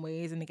in some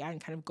ways. And again,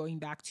 kind of going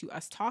back to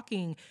us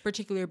talking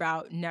particularly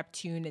about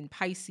Neptune and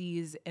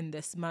Pisces in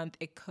this month,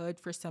 it could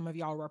for some of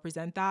y'all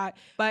represent that.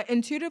 But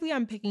intuitively,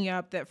 I'm picking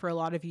up that for a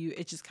lot of you,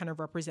 it just kind of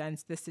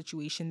represents this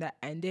situation that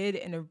ended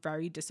in a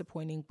very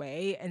disappointing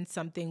way, and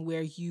something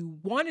where you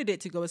wanted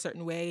it to go a certain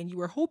way, and you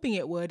were hoping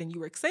it would, and you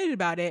were excited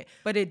about it,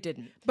 but it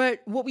didn't.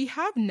 But what we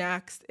have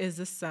next is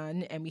the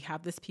Sun, and we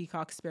have this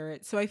Peacock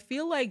Spirit. So I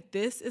feel like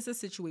this is a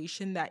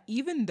situation that,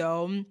 even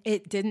though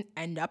it didn't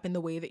end up in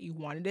the way that you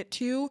wanted it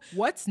to,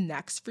 what's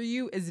next for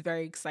you is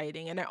very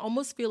exciting. And I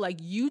almost feel like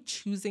you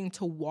choosing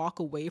to walk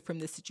away from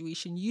this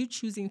situation, you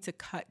choosing to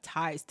cut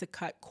ties, to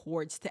cut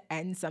cords, to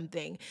end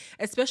something,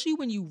 especially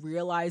when you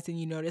realize and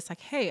you notice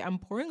like, hey, I'm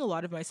pouring a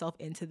lot of myself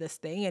into this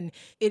thing, and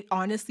it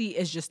honestly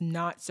is just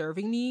not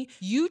serving me.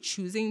 You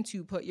choosing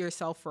to put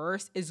yourself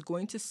first is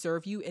going to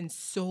serve you in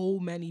so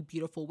many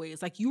beautiful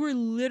ways. Like, you were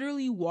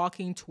literally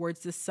walking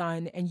towards the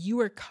Sun, and you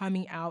were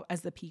coming out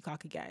as the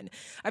peacock again.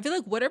 I feel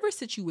like whatever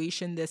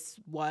situation this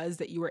was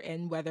that you were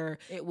in, whether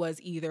it was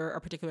either a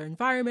particular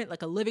environment,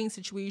 like a living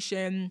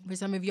situation, for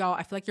some of y'all,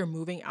 I feel like you're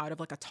moving out of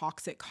like a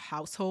toxic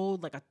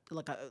household, like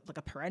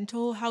a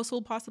parental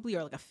household possibly,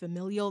 or like a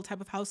familial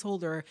type of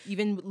household, or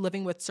even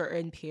living with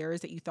certain peers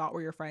that you thought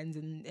were your friends,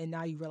 and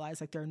now you realize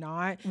like they're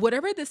not.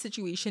 Whatever the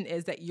situation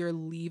is that you're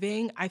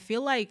leaving, I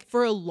feel like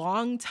for a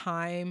long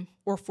time,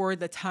 or for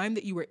the time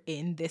that you were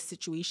in this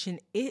situation,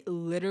 it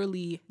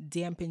literally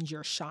dampened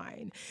your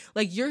shine.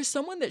 Like, you're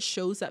someone that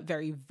shows up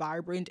very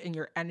vibrant in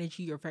your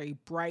energy. You're very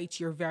bright.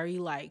 You're very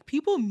like,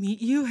 people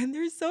meet you and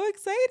they're so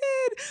excited.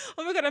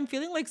 Oh my God, I'm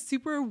feeling like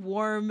super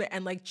warm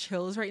and like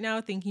chills right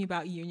now thinking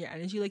about you and your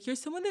energy. Like, you're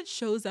someone that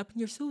shows up and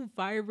you're so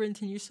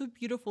vibrant and you're so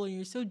beautiful and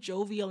you're so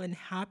jovial and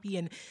happy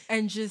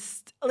and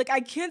just like,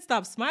 I can't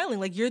stop smiling.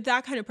 Like, you're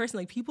that kind of person.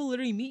 Like, people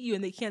literally meet you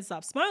and they can't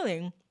stop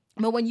smiling.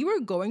 But when you were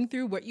going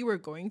through what you were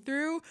going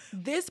through,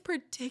 this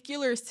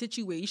particular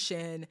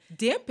situation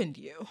dampened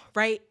you,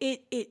 right?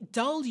 It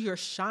dulled your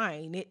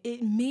shine.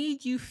 It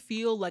made you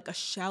feel like a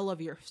shell of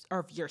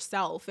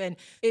yourself. And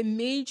it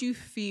made you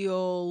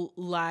feel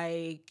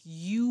like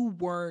you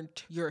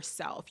weren't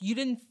yourself. You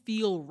didn't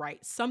feel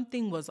right.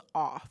 Something was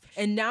off.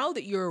 And now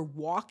that you're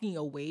walking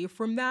away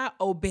from that,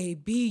 oh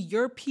baby,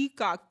 your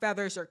peacock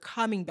feathers are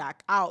coming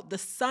back out. The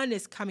sun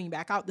is coming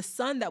back out. The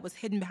sun that was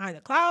hidden behind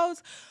the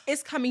clouds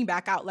is coming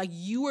back out. Like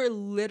you are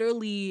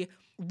literally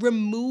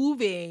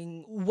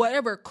removing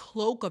whatever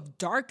cloak of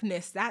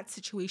darkness that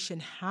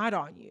situation had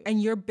on you,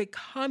 and you're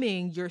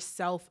becoming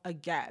yourself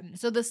again.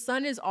 So the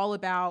sun is all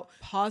about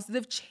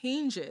positive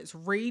changes,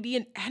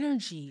 radiant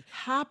energy,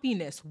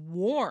 happiness,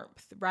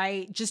 warmth,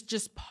 right?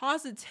 Just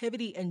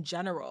positivity in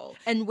general.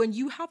 And when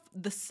you have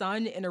the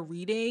sun in a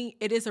reading,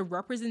 it is a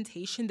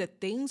representation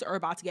that things are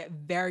about to get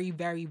very,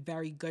 very,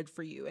 very good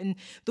for you. And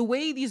the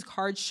way these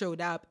cards showed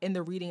up in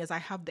the reading is I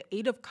have the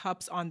 8 of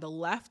Cups on the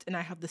left and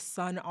I have the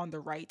sun on the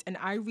right. And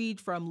I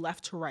read from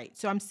left to right.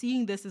 So I'm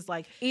seeing this as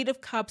like 8 of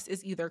Cups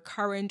is either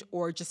current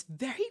or just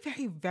very,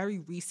 very, very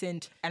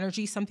recent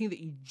energy, something that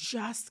you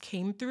just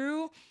came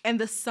through. And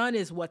the sun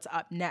is what's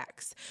up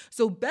next.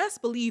 So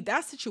best believe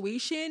that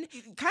situation,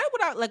 kind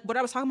of what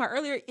I was talking about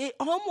earlier, it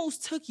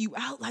almost took you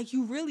out. Like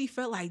you really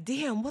felt like,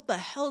 damn, what the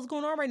hell is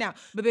going on right now?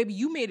 But baby,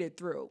 you made it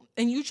through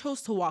and you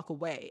chose to walk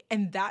away.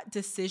 And that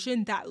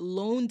decision, that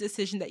lone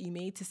decision that you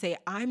made to say,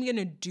 I'm going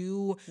to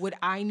do what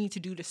I need to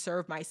do to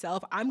serve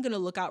myself. I'm going to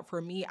look out for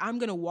me.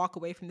 I'm going to walk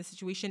away from the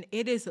situation.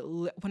 It is,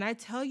 when I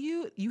tell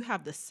you, you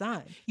have the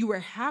sun. You were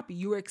happy.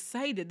 You were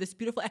excited. This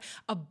beautiful,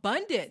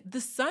 abundant.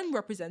 The sun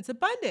represents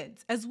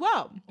abundance as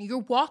well. You're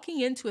walking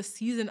into a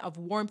season of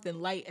warmth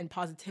and light and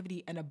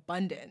positivity and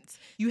abundance.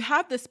 You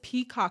have this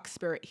peacock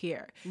spirit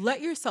here. Let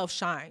yourself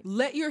shine.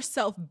 Let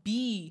yourself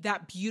be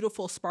that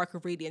beautiful spark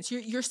of radiance.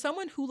 You're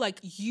someone who like,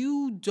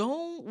 you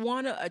don't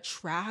want to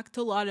attract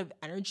a lot of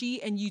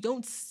energy and you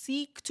don't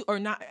seek to, or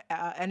not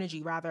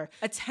energy rather,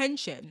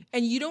 attention.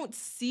 And you don't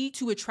seek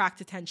to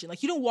attract attention.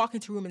 Like you don't walk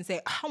into a room and say,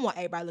 I want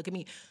everybody to look at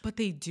me, but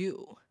they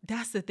do.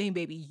 That's the thing,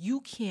 baby. You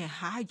can't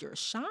hide your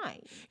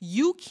shine.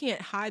 You can't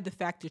hide the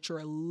fact that you're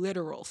a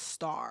literal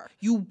star.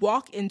 You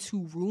walk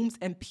into rooms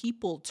and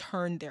people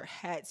turn their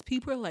heads.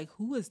 People are like,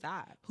 who is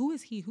that? Who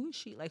is he? Who is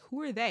she? Like,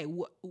 who are they?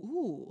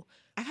 Ooh,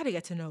 I gotta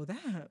get to know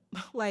them.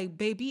 Like,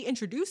 baby,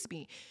 introduce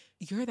me.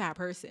 You're that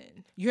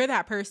person. You're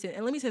that person.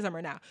 And let me say something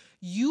right now.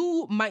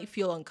 You might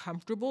feel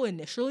uncomfortable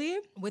initially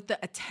with the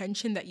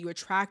attention that you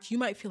attract. You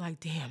might feel like,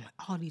 damn,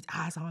 all these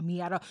eyes on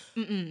me.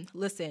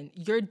 Listen,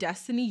 your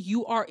destiny,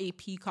 you are a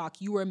peacock.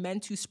 You are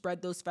meant to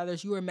spread those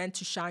feathers. You are meant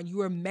to shine.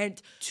 You are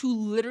meant to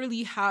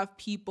literally have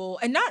people,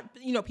 and not,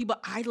 people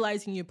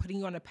idolizing you, putting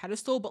you on a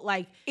pedestal, but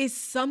like, it's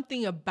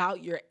something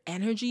about your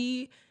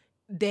energy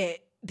that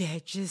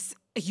just,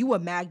 you a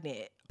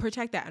magnet.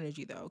 Protect that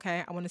energy though,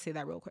 okay? I want to say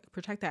that real quick.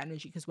 Protect that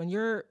energy, because when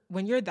you're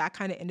that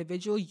kind of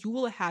individual, you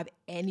will have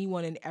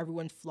anyone and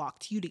everyone flock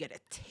to you to get a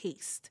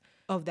taste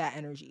of that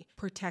energy.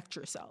 Protect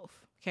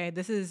yourself, okay?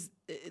 This is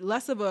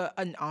less of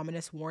an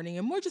ominous warning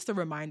and more just a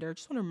reminder.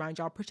 Just want to remind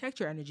y'all, protect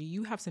your energy.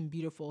 You have some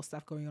beautiful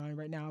stuff going on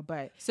right now,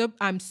 but so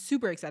I'm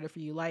super excited for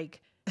you.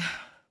 Like,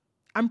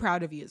 I'm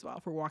proud of you as well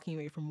for walking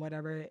away from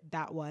whatever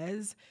that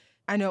was.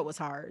 I know it was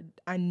hard.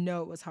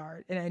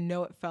 And I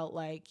know it felt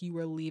like you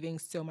were leaving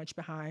so much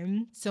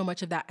behind, so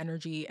much of that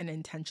energy and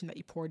intention that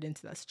you poured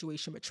into that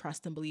situation. But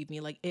trust and believe me,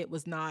 like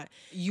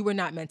you were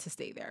not meant to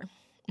stay there.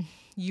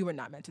 You were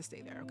not meant to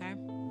stay there, okay?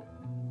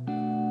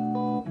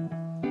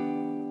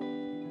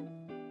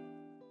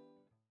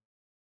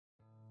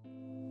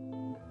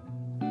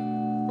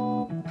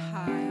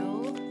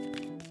 Pile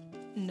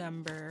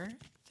number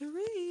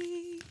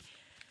 3.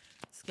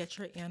 Let's get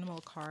your animal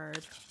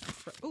card.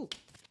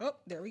 Oh,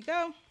 there we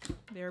go.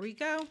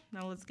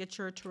 Now let's get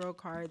your tarot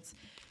cards.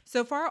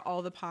 So far,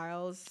 all the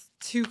piles,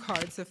 2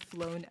 cards have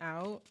flown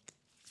out.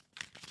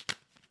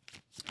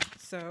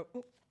 So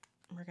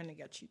we're going to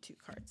get you 2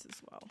 cards as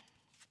well.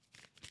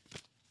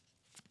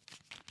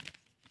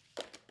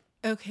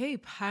 Okay,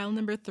 pile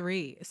number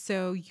 3.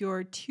 So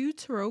your 2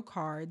 tarot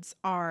cards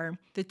are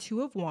the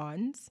 2 of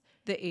Wands,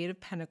 the 8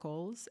 of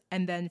Pentacles,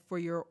 and then for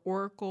your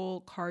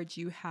oracle cards,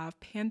 you have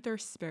Panther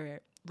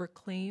Spirit,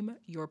 Reclaim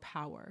Your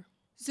Power.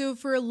 So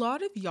for a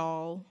lot of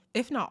y'all,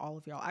 if not all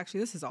of y'all, actually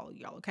this is all of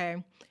y'all,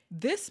 okay?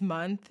 This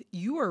month,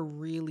 you are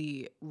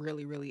really,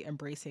 really, really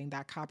embracing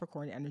that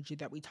Capricorn energy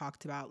that we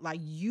talked about. Like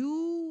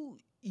you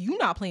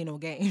not playing no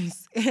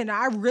games. And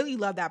I really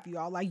love that for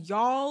y'all. Like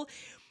y'all,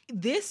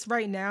 this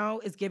right now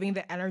is giving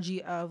the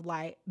energy of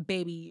like,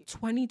 baby,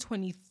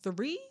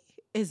 2023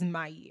 is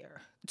my year.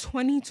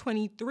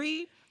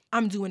 2023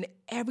 I'm doing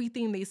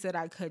everything they said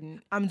I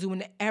couldn't. I'm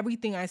doing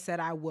everything I said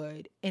I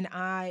would. And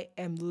I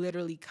am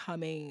literally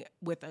coming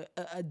with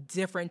a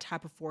different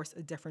type of force,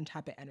 a different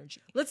type of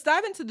energy. Let's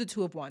dive into the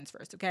Two of Wands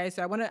first, okay?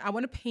 So I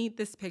want to paint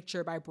this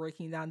picture by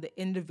breaking down the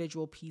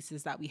individual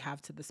pieces that we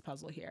have to this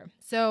puzzle here.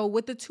 So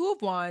with the Two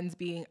of Wands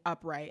being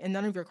upright, and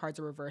none of your cards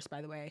are reversed,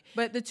 by the way,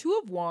 but the Two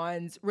of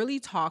Wands really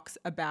talks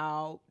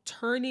about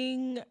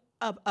turning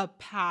a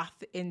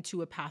path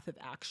into a path of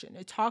action.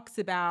 It talks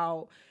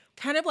about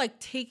kind of like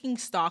taking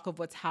stock of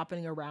what's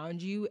happening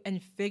around you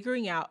and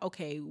figuring out,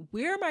 okay,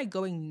 where am I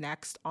going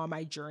next on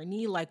my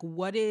journey? Like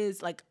what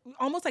is like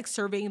almost like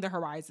surveying the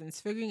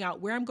horizons, figuring out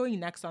where I'm going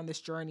next on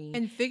this journey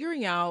and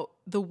figuring out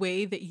the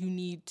way that you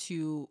need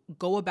to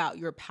go about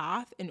your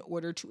path in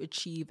order to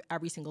achieve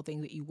every single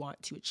thing that you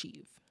want to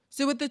achieve.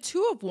 So with the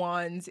Two of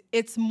Wands,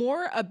 it's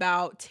more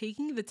about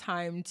taking the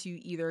time to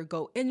either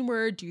go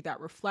inward, do that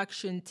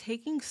reflection,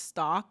 taking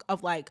stock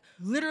of like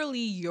literally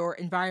your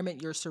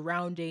environment, your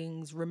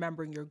surroundings,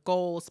 remembering your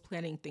goals,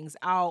 planning things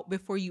out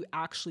before you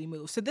actually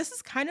move. So this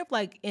is kind of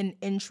like an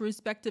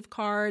introspective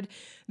card.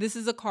 This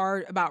is a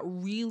card about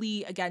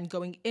really, again,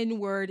 going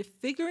inward,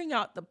 figuring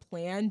out the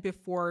plan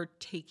before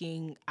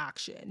taking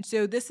action.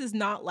 So this is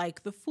not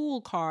like the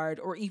Fool card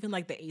or even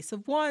like the Ace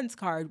of Wands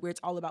card where it's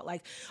all about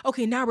like,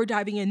 okay, now we're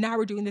diving in. Now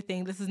we're doing the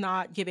thing. This is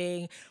not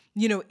giving,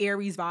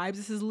 Aries vibes.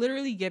 This is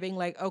literally giving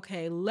like,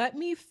 okay, let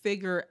me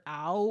figure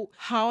out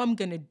how I'm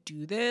going to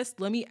do this.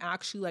 Let me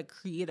actually like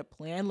create a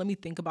plan. Let me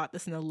think about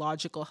this in a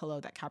logical,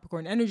 that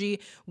Capricorn energy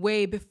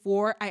way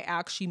before I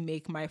actually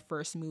make my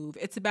first move.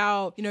 It's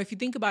about, if you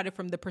think about it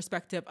from the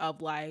perspective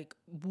of like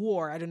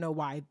war, I don't know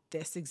why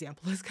this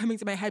example is coming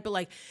to my head, but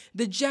like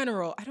the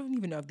general, I don't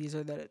even know if these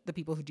are the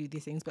people who do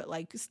these things, but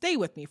like stay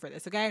with me for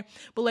this, okay?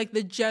 But like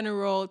the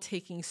general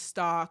taking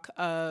stock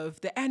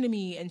of the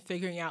enemy and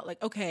figuring out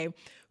like, okay,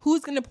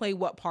 who's going to play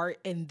what part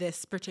in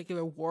this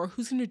particular war?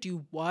 Who's going to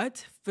do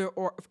what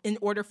in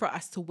order for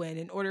us to win,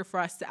 in order for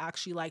us to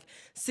actually like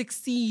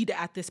succeed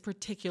at this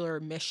particular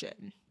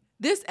mission?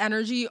 This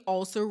energy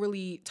also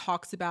really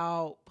talks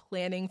about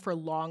planning for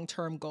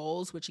long-term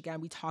goals, which again,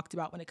 we talked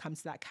about when it comes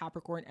to that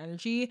Capricorn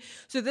energy.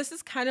 So this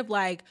is kind of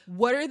like,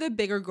 what are the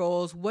bigger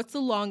goals? What's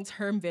the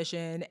long-term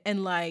vision?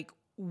 And like,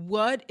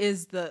 what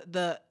is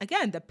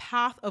the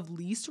path of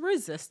least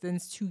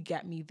resistance to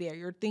get me there?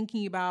 You're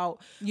thinking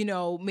about,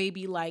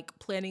 maybe like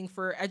planning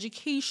for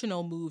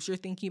educational moves. You're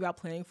thinking about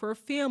planning for a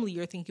family.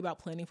 You're thinking about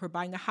planning for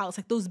buying a house,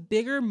 like those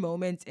bigger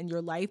moments in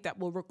your life that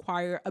will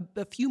require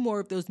a few more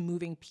of those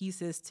moving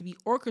pieces to be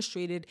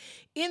orchestrated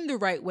in the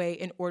right way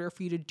in order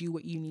for you to do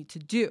what you need to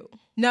do.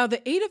 Now,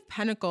 the Eight of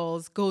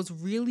Pentacles goes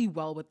really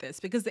well with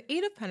this because the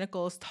Eight of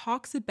Pentacles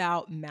talks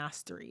about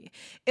mastery.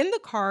 In the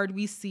card,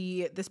 we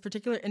see this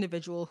particular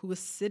individual who is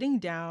sitting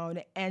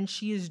down and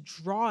she is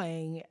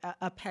drawing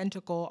a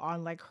pentacle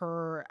on like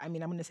her, I'm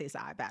going to say it's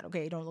an iPad,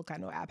 okay? Don't look at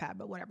no iPad,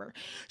 but whatever.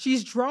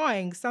 She's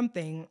drawing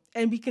something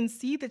and we can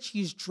see that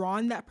she's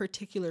drawn that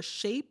particular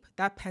shape,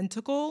 that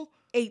pentacle,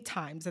 8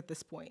 times at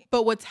this point.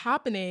 But what's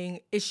happening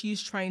is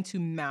she's trying to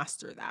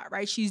master that,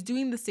 right? She's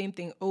doing the same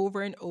thing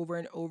over and over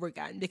and over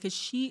again because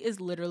she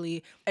is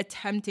literally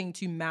attempting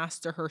to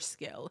master her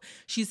skill.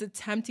 She's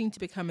attempting to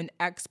become an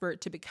expert,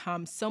 to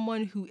become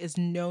someone who is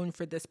known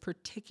for this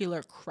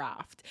particular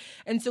craft.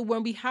 And so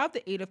when we have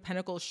the Eight of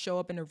Pentacles show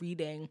up in a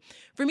reading,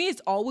 for me,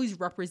 it's always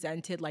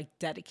represented like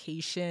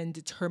dedication,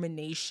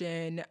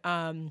 determination,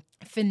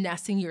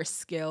 finessing your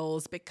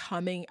skills,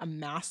 becoming a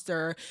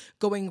master,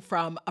 going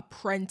from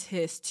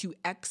apprentice to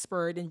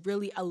expert, and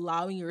really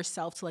allowing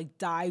yourself to like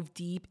dive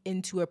deep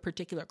into a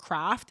particular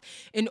craft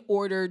in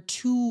order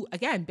to,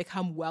 again,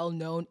 become well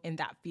known in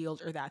that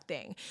field or that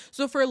thing.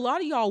 So for a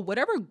lot of y'all,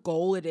 whatever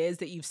goal it is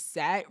that you've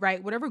set,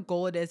 right? Whatever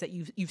goal it is that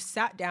you've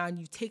sat down,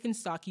 you've taken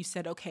stock, you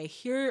said, okay,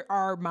 here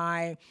are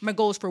my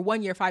goals for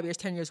 1 year, 5 years,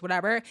 10 years,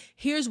 whatever.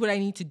 Here's what I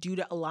need to do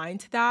to align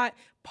to that.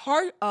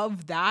 Part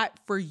of that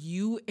for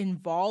you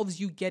involves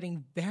you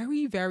getting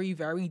very, very,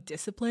 very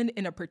disciplined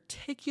in a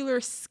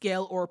particular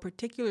skill or a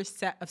particular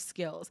set of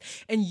skills.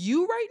 And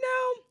you right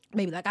now,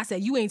 maybe like I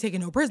said, you ain't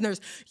taking no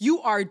prisoners.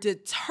 You are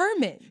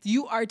determined.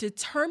 You are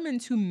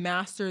determined to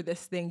master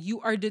this thing. You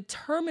are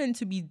determined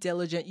to be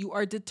diligent. You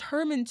are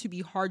determined to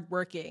be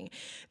hardworking.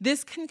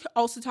 This can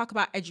also talk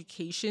about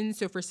education.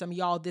 So for some of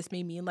y'all, this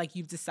may mean like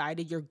you've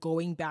decided you're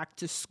going back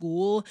to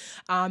school,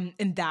 and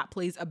that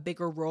plays a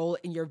bigger role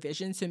in your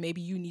vision. So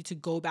maybe you need to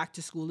go back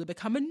to school to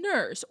become a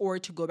nurse, or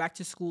to go back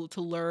to school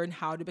to learn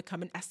how to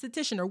become an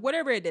esthetician, or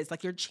whatever it is.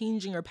 Like you're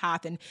changing your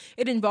path, and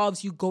it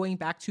involves you going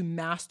back to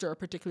master a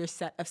particular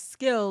set of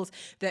skills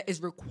that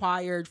is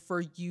required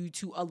for you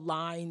to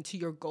align to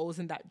your goals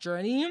in that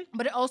journey.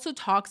 But it also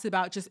talks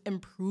about just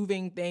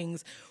improving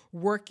things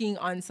working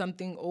on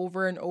something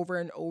over and over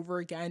and over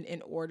again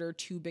in order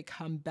to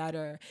become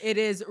better. It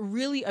is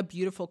really a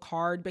beautiful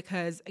card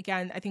because,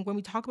 again, I think when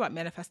we talk about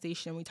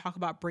manifestation, we talk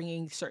about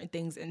bringing certain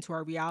things into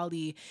our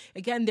reality.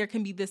 Again, there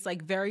can be this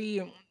like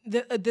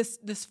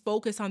this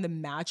focus on the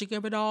magic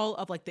of it all,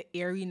 of like the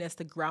airiness,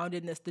 the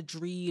groundedness, the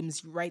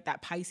dreams, right?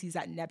 That Pisces,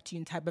 that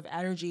Neptune type of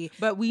energy.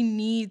 But we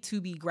need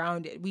to be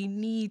grounded. We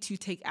need to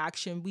take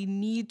action. We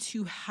need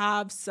to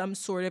have some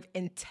sort of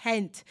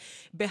intent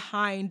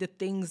behind the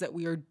things that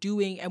we are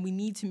doing. And we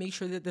need to make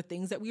sure that the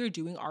things that we are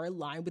doing are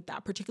aligned with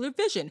that particular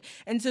vision.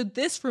 And so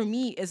this for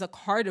me is a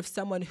card of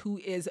someone who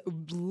is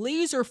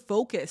laser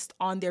focused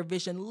on their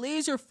vision,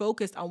 laser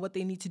focused on what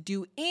they need to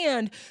do,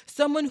 and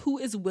someone who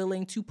is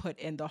willing to put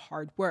in the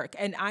hard work.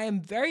 And I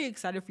am very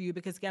excited for you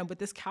because, again, with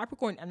this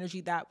Capricorn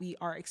energy that we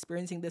are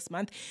experiencing this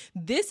month,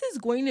 this is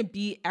going to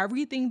be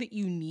everything that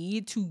you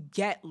need to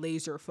get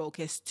laser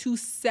focused, to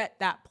set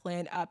that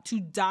plan up, to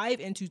dive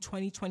into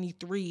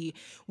 2023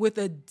 with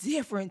a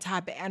different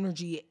type of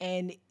energy.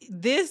 And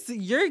this,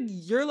 you're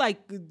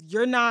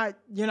not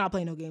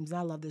playing no games. And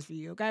I love this for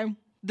you, okay?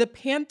 The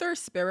Panther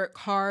Spirit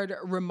card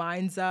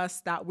reminds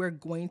us that we're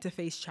going to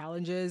face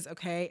challenges,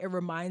 okay? It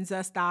reminds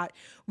us that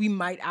we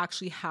might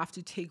actually have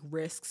to take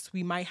risks.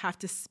 We might have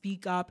to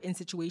speak up in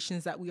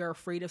situations that we are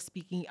afraid of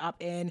speaking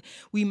up in.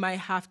 We might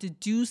have to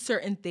do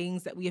certain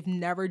things that we have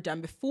never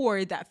done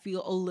before that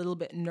feel a little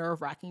bit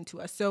nerve-wracking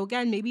to us. So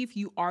again, maybe if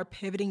you are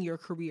pivoting your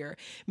career,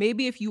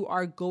 maybe if you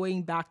are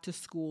going back to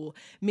school,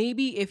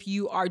 maybe if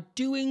you are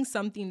doing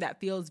something that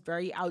feels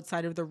very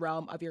outside of the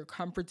realm of your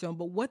comfort zone.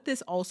 But what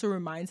this also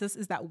reminds us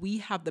is that we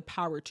have the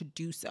power to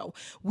do so.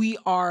 We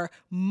are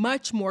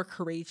much more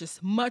courageous,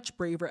 much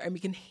braver, and we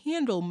can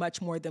handle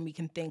much more than we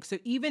can think. So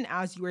even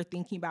as you are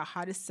thinking about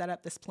how to set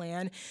up this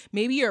plan,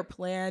 maybe your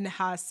plan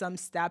has some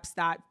steps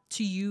that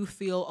to you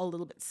feel a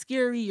little bit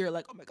scary. You're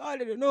like, oh my God,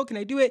 I don't know. Can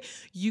I do it?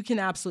 You can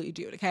absolutely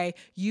do it. Okay.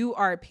 You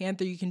are a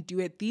Panther. You can do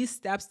it. These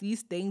steps,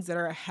 these things that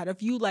are ahead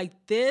of you like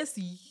this,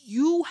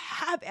 you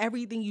have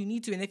everything you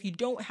need to. And if you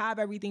don't have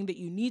everything that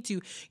you need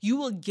to, you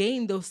will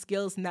gain those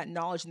skills and that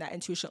knowledge and that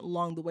intuition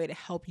along the way to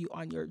help you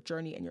on your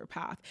journey and your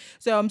path.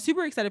 So I'm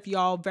super excited for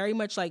y'all. Very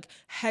much like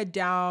head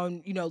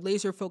down,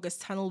 laser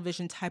focused tunnel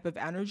vision type of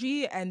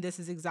energy. And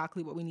this is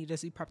exactly what we need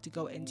as we prep to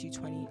go into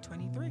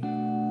 2023.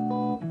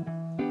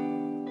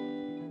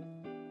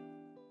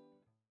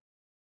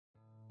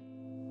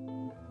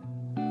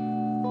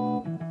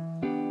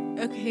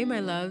 Okay, my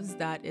loves,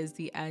 that is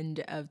the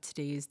end of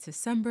today's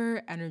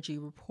December energy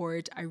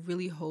report. I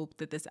really hope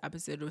that this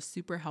episode was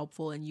super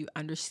helpful in you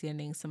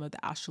understanding some of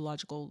the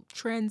astrological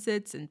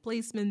transits and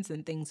placements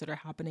and things that are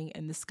happening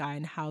in the sky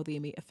and how they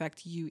may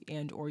affect you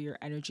and or your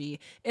energy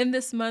in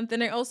this month.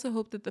 And I also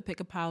hope that the pick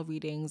a pile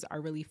readings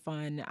are really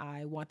fun.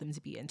 I want them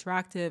to be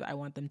interactive. I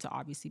want them to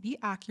obviously be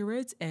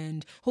accurate,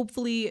 and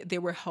hopefully they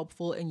were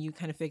helpful in you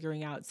kind of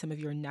figuring out some of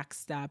your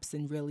next steps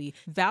and really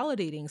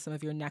validating some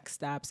of your next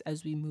steps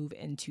as we move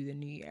into the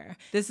new year.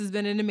 This has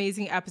been an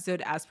amazing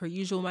episode as per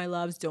usual, my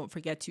loves. Don't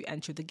forget to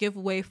enter the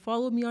giveaway.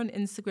 Follow me on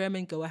Instagram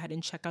and go ahead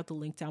and check out the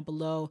link down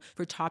below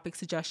for topic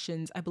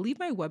suggestions. I believe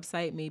my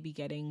website may be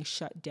getting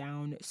shut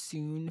down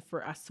soon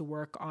for us to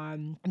work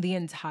on the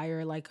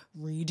entire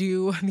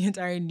redo, the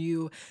entire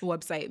new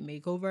website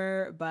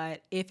makeover.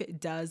 But if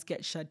it does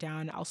get shut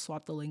down, I'll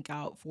swap the link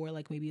out for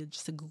maybe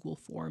just a Google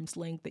Forms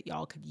link that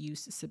y'all could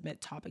use to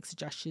submit topic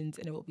suggestions,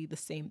 and it will be the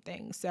same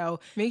thing. So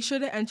make sure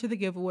to enter the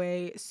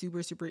giveaway.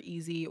 Super, super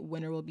easy.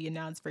 Winner will be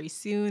announced very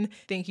soon.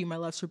 Thank you, my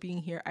loves, for being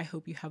here. I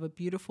hope you have a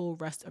beautiful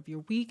rest of your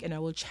week, and I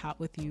will chat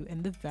with you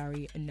in the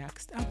very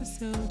next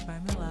episode. Bye,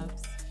 my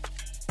loves.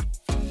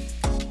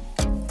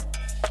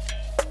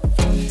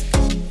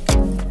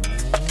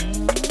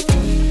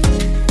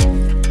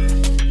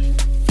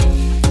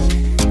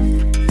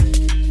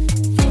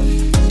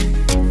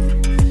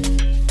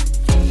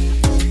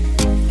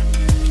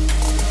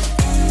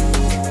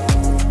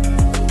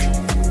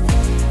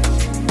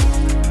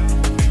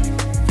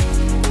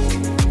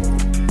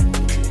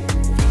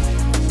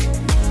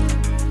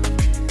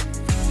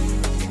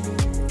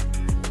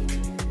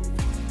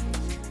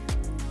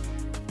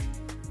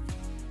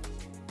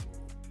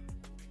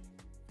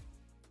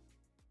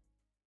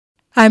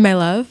 Hi, my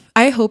love.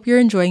 I hope you're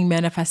enjoying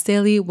Manifest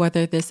Daily,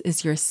 whether this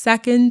is your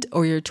second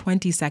or your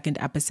 22nd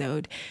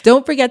episode.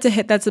 Don't forget to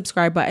hit that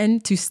subscribe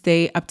button to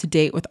stay up to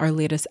date with our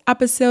latest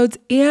episodes.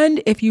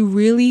 And if you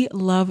really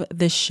love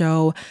this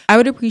show, I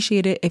would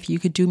appreciate it if you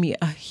could do me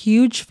a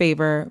huge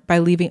favor by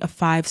leaving a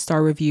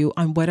 5-star review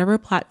on whatever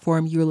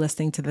platform you're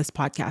listening to this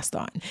podcast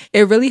on.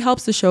 It really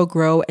helps the show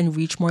grow and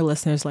reach more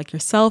listeners like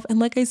yourself. And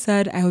like I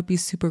said, I would be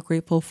super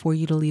grateful for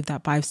you to leave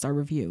that 5-star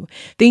review.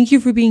 Thank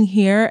you for being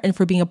here and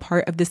for being a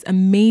part of this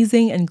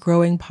amazing and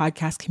growing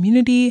podcast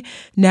community.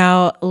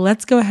 Now,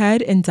 let's go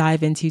ahead and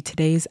dive into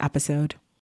today's episode.